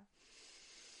stories. Yeah.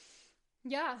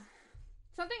 Yeah.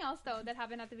 Something else, though, that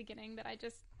happened at the beginning that I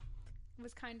just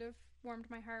was kind of warmed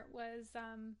my heart was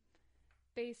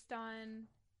based on...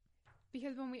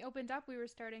 Because when we opened up,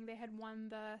 they had won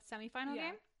the semifinal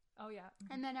game. Oh, yeah.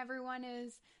 And then everyone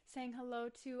is saying hello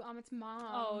to Amit's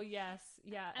mom. Oh, yes.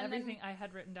 Yeah. And everything I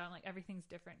had written down, like, everything's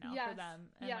different now for them.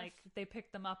 And, like, they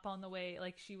picked them up on the way.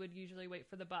 Like, she would usually wait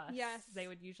for the bus. Yes. They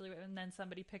would usually wait. And then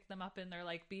somebody picked them up in their,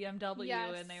 like,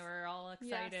 BMW. And they were all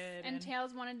excited. Yes. And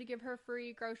Tails wanted to give her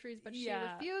free groceries, but she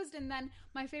refused. And then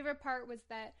my favorite part was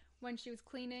that when she was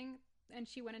cleaning... and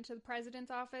she went into the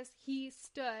president's office, he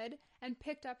stood and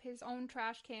picked up his own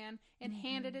trash can and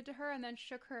handed it to her and then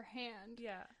shook her hand.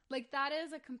 Yeah. Like, that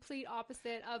is a complete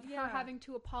opposite of her having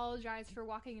to apologize for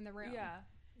walking in the room. Yeah.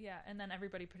 Yeah. And then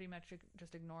everybody pretty much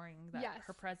just ignoring that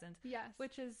her presence. Yes.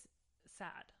 Which is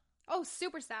sad. Oh,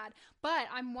 super sad. But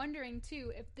I'm wondering,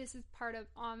 too, if this is part of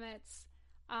Amit's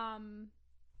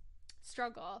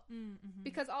struggle,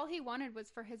 because all he wanted was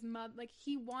for his mother. Like,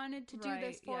 he wanted to do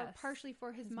this partially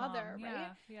for his mother, mom.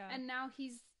 right? Yeah. And now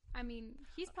he's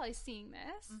probably seeing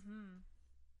this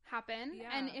happen,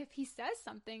 and if he says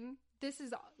something, this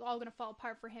is all going to fall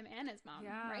apart for him and his mom,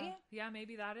 right? Yeah,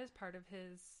 maybe that is part of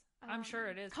his... I'm sure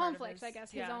it is conflict, part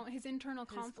of his internal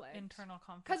conflict.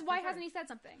 Because why hasn't he said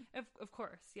something? Of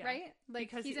course, yeah. Right? Like,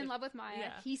 because he's in love with Maya.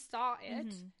 Yeah. He saw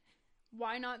it.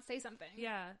 Why not say something?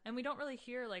 Yeah. And we don't really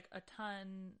hear, like, a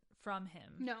ton from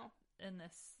him. No. In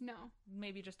this. No.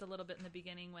 Maybe just a little bit in the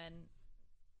beginning when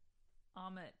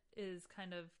Amit is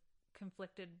kind of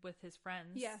conflicted with his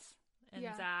friends. Yes. And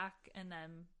Zach, and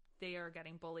then they are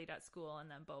getting bullied at school, and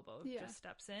then Bobo just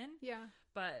steps in. Yeah.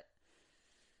 But,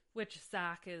 which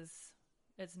Zach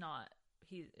it's not,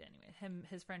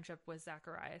 his friendship with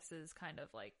Zacharias is kind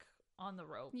of like on the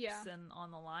ropes and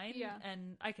on the line. Yeah.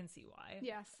 And I can see why.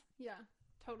 Yes. Yeah.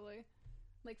 Totally.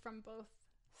 Like, from both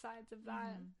sides of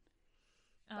that.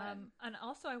 And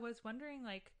also I was wondering,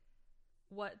 like,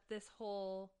 what this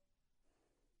whole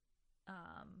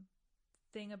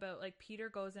thing about, like, Peter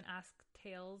goes and asks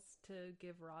Tails to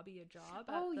give Robbie a job.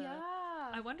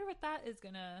 I wonder what that is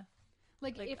gonna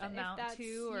like amount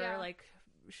to, or like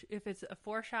if it's a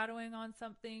foreshadowing on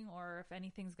something, or if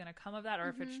anything's gonna come of that, or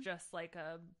if it's just like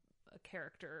a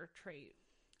character trait.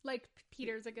 Like,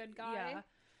 Peter's a good guy. Yeah.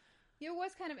 It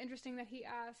was kind of interesting that he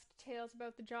asked Tails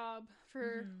about the job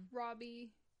for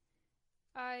Robbie.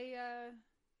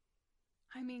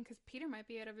 I mean, because Peter might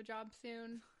be out of a job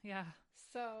soon. Yeah.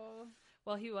 So...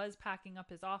 Well, he was packing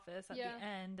up his office at the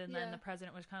end, and then Yeah. the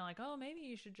president was kind of like, oh, maybe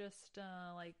you should just,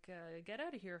 get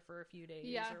out of here for a few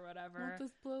days or whatever. Let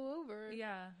this blow over.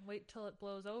 Yeah, wait till it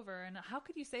blows over. And how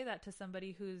could you say that to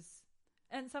somebody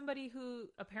who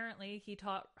apparently he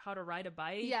taught how to ride a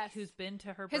bike, who's been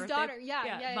to her his birthday, daughter,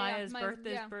 Maya's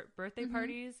birthday Mm-hmm.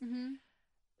 parties, Mm-hmm.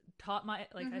 taught Maya,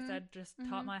 I said, just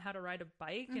taught Maya how to ride a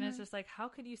bike, and it's just like, how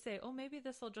could you say, oh, maybe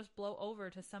this will just blow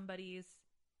over to somebody's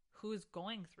who's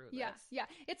going through this? Yeah.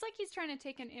 It's like he's trying to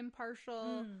take an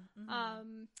impartial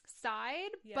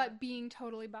side, but being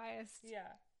totally biased. Yeah.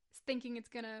 Thinking it's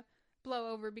gonna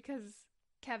blow over because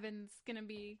Kevin's gonna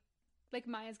be like,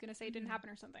 Maya's gonna say it didn't happen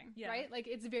or something. Yeah. Right? Like,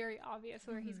 it's very obvious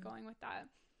where he's going with that.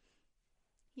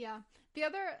 Yeah.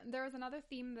 There was another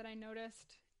theme that I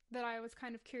noticed that I was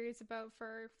kind of curious about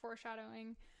for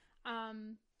foreshadowing.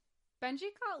 Benji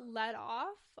got let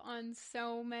off on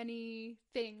so many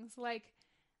things. Like,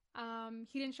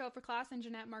 he didn't show up for class and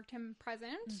Jeanette marked him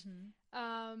present.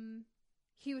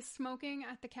 He was smoking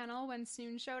at the kennel when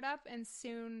Soon showed up, and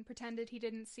Soon pretended he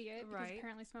didn't see it because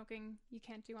apparently smoking you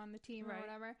can't do on the team or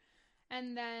whatever.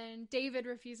 And then David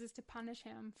refuses to punish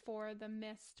him for the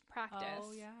missed practice.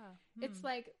 Oh, yeah. It's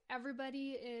like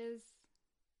everybody is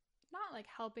not like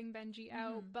helping Benji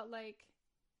out, but like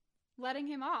letting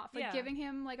him off, like giving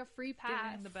him like a free pass.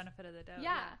 Giving him the benefit of the doubt.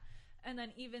 Yeah. And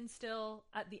then even still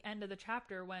at the end of the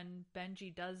chapter when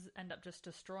Benji does end up just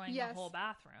destroying the whole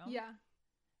bathroom. Yeah.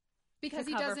 Because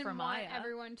he doesn't want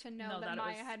everyone to know that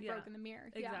Maya had broken the mirror.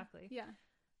 Exactly. Yeah.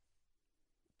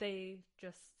 They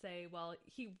just say, well,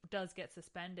 he does get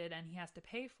suspended and he has to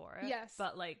pay for it. Yes.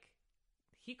 But like,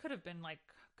 he could have been like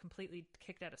completely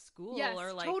kicked out of school. Yes,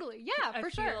 or like, totally. Yeah, I for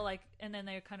feel sure. like, and then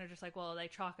they're kind of just like, well, they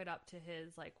chalk it up to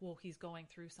his like, well, he's going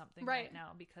through something right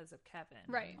now because of Kevin.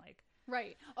 Right. And like,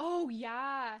 right. Oh,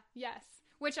 yeah. Yes.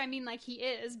 Which, I mean, like, he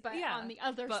is, but on the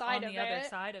other side of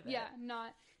it. Yeah,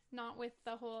 not with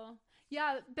the whole...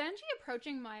 Yeah, Benji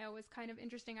approaching Maya was kind of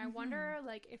interesting. I wonder,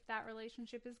 like, if that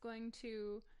relationship is going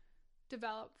to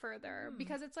develop further.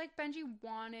 Because it's like Benji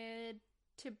wanted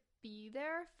to be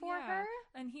there for her.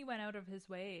 And he went out of his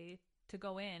way to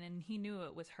go in, and he knew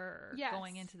it was her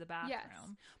going into the bathroom.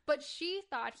 Yes. But she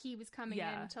thought he was coming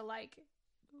in to, like,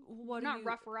 not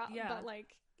rough her up, but,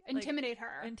 like... Intimidate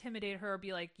her,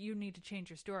 be like, you need to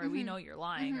change your story, we know you're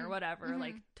lying, or whatever,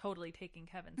 like totally taking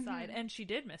Kevin's side. And she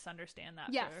did misunderstand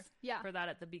that for that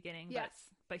at the beginning,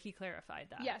 but he clarified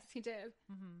that. Yes, he did.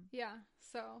 Yeah,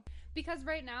 so because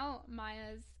right now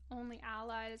Maya's only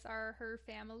allies are her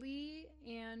family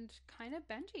and kind of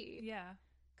Benji,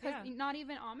 because not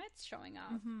even Amit's showing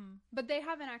up, but they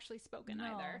haven't actually spoken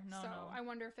either. So I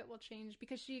wonder if it will change,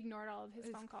 because she ignored all of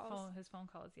his phone calls. His phone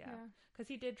calls, because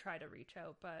he did try to reach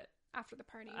out, but after the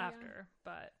party,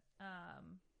 but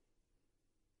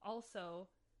also,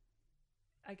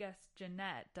 I guess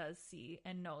Jeanette does see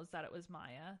and knows that it was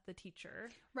Maya, the teacher,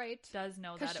 right? Does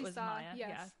know that it was Maya,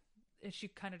 She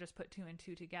kind of just put two and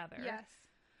two together,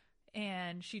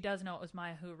 and she does know it was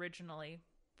Maya who originally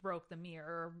broke the mirror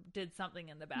or did something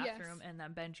in the bathroom, and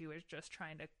then Benji was just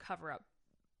trying to cover up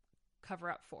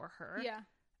for her.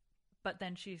 But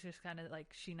then she's just kind of like,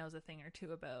 she knows a thing or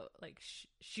two about, like,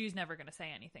 she's never going to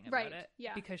say anything about it.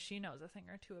 Because she knows a thing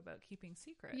or two about keeping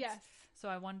secrets. So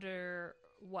I wonder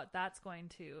what that's going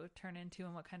to turn into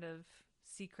and what kind of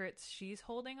secrets she's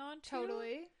holding on to.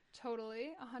 Totally.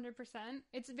 100%.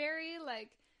 It's very, like,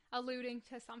 alluding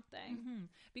to something.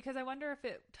 Because I wonder if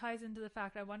it ties into the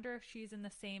fact, I wonder if she's in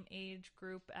the same age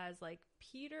group as like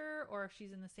Peter, or if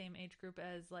she's in the same age group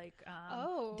as like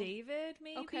David,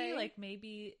 maybe. Like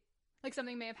maybe like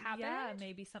something may have happened.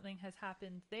 Maybe something has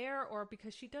happened there, or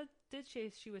because she did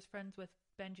say she was friends with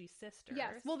Benji's sister.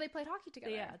 Well, they played hockey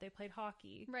together. They played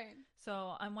hockey. Right.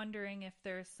 So I'm wondering if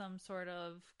there's some sort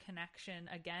of connection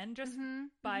again, just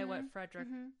by what Frederick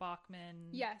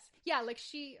Bachman. Like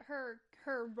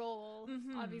her role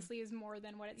obviously is more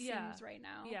than what it seems right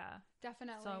now.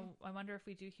 Definitely. So I wonder if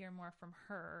we do hear more from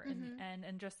her,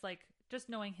 and just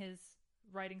knowing his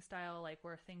writing style, like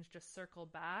where things just circle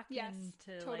back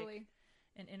into like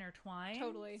and intertwine.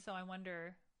 So I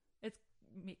wonder, it's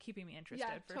keeping me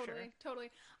interested for sure. Totally.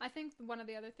 I think one of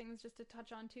the other things just to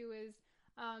touch on too is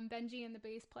Benji and the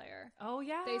bass player. Oh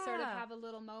yeah. They sort of have a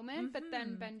little moment, but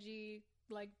then Benji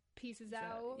like pieces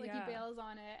out, like he bails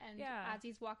on it, and as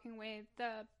he's walking away,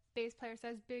 the bass player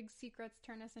says, "Big secrets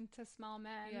turn us into small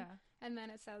men." And then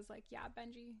it says like,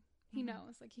 Benji, he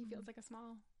knows, like he feels like a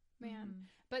small man.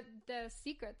 But the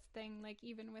secrets thing, like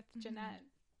even with Jeanette,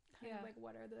 kind of like,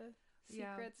 what are the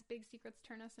secrets? Big secrets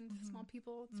turn us into small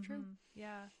people. It's true.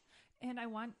 And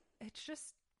it's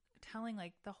just telling,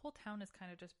 like, the whole town is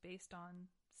kind of just based on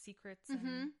secrets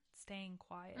and staying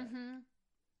quiet,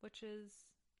 which is...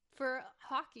 For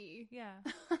hockey. Yeah.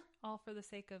 All for the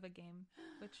sake of a game,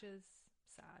 which is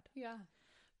sad. Yeah.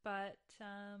 But,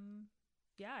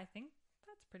 yeah, I think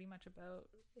that's pretty much about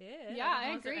it. Yeah,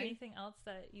 I agree. Is there anything else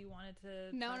that you wanted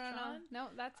to touch on? No,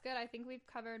 that's good. I think we've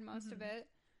covered most of it.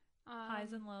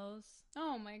 Highs and lows.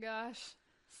 Oh my gosh.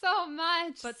 So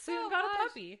much. But soon got a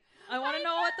puppy. I want to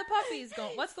know what the puppy's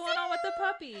going. What's going on with the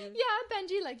puppy? Yeah,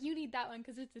 Benji, like, you need that one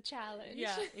because it's a challenge.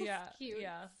 Yeah. Cute.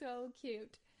 Yeah. So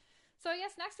cute. So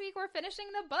yes, next week we're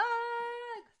finishing the book.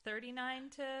 39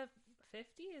 to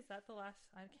 50? Is that the last?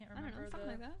 I can't remember. I don't know, something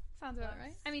like that. Sounds about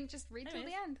right. I mean, just read till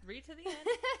the end. Read to the end.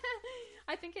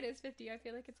 I think it is 50. I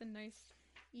feel like it's a nice,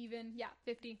 even,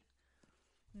 50.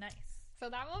 Nice. So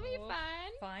that will be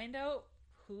fun. Find out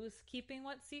who's keeping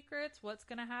what secrets, what's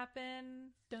going to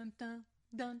happen. Dun, dun,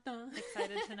 dun, dun.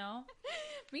 Excited to know.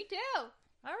 Me too.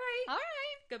 All right.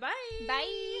 Goodbye.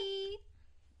 Bye.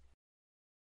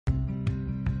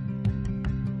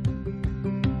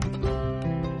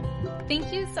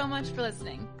 Thank you so much for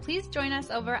listening. Please join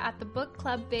us over at the Book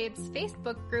Club Babes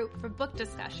Facebook group for book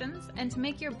discussions and to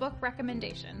make your book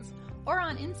recommendations, or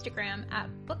on Instagram at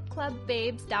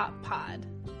bookclubbabes.pod.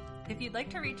 If you'd like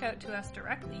to reach out to us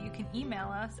directly, you can email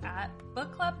us at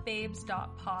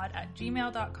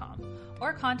bookclubbabes.pod@gmail.com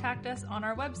or contact us on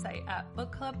our website at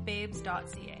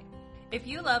bookclubbabes.ca. If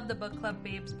you love the Book Club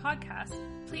Babes podcast,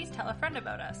 please tell a friend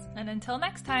about us. And until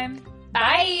next time,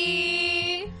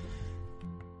 bye!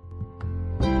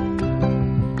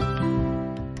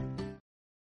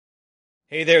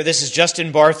 Hey there, this is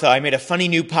Justin Bartha. I made a funny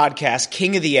new podcast,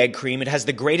 King of the Egg Cream. It has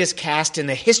the greatest cast in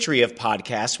the history of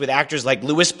podcasts with actors like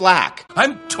Louis Black.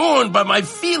 I'm torn by my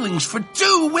feelings for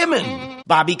two women.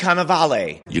 Bobby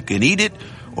Cannavale. You can eat it,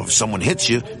 or if someone hits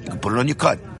you, you can put it on your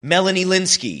cut. Melanie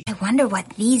Linsky. I wonder what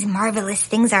these marvelous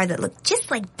things are that look just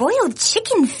like boiled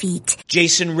chicken feet.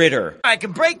 Jason Ritter. I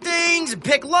can break things and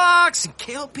pick locks and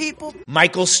kill people.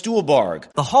 Michael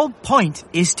Stuhlbarg. The whole point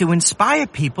is to inspire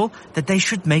people that they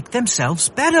should make themselves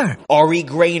better. Ari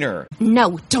Grainer.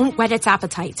 No, don't whet its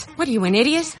appetite. What are you, an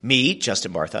idiot? Me,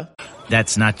 Justin Bartha.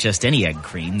 That's not just any egg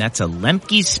cream, that's a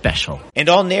Lemke's special. And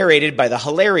all narrated by the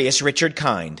hilarious Richard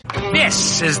Kind.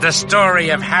 This is the story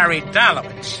of Harry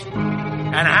Dalowitz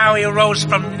and how he rose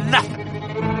from nothing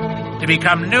to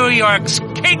become New York's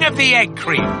King of the Egg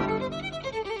Cream.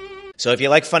 So if you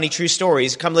like funny true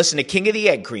stories, come listen to King of the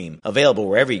Egg Cream, available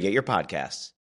wherever you get your podcasts.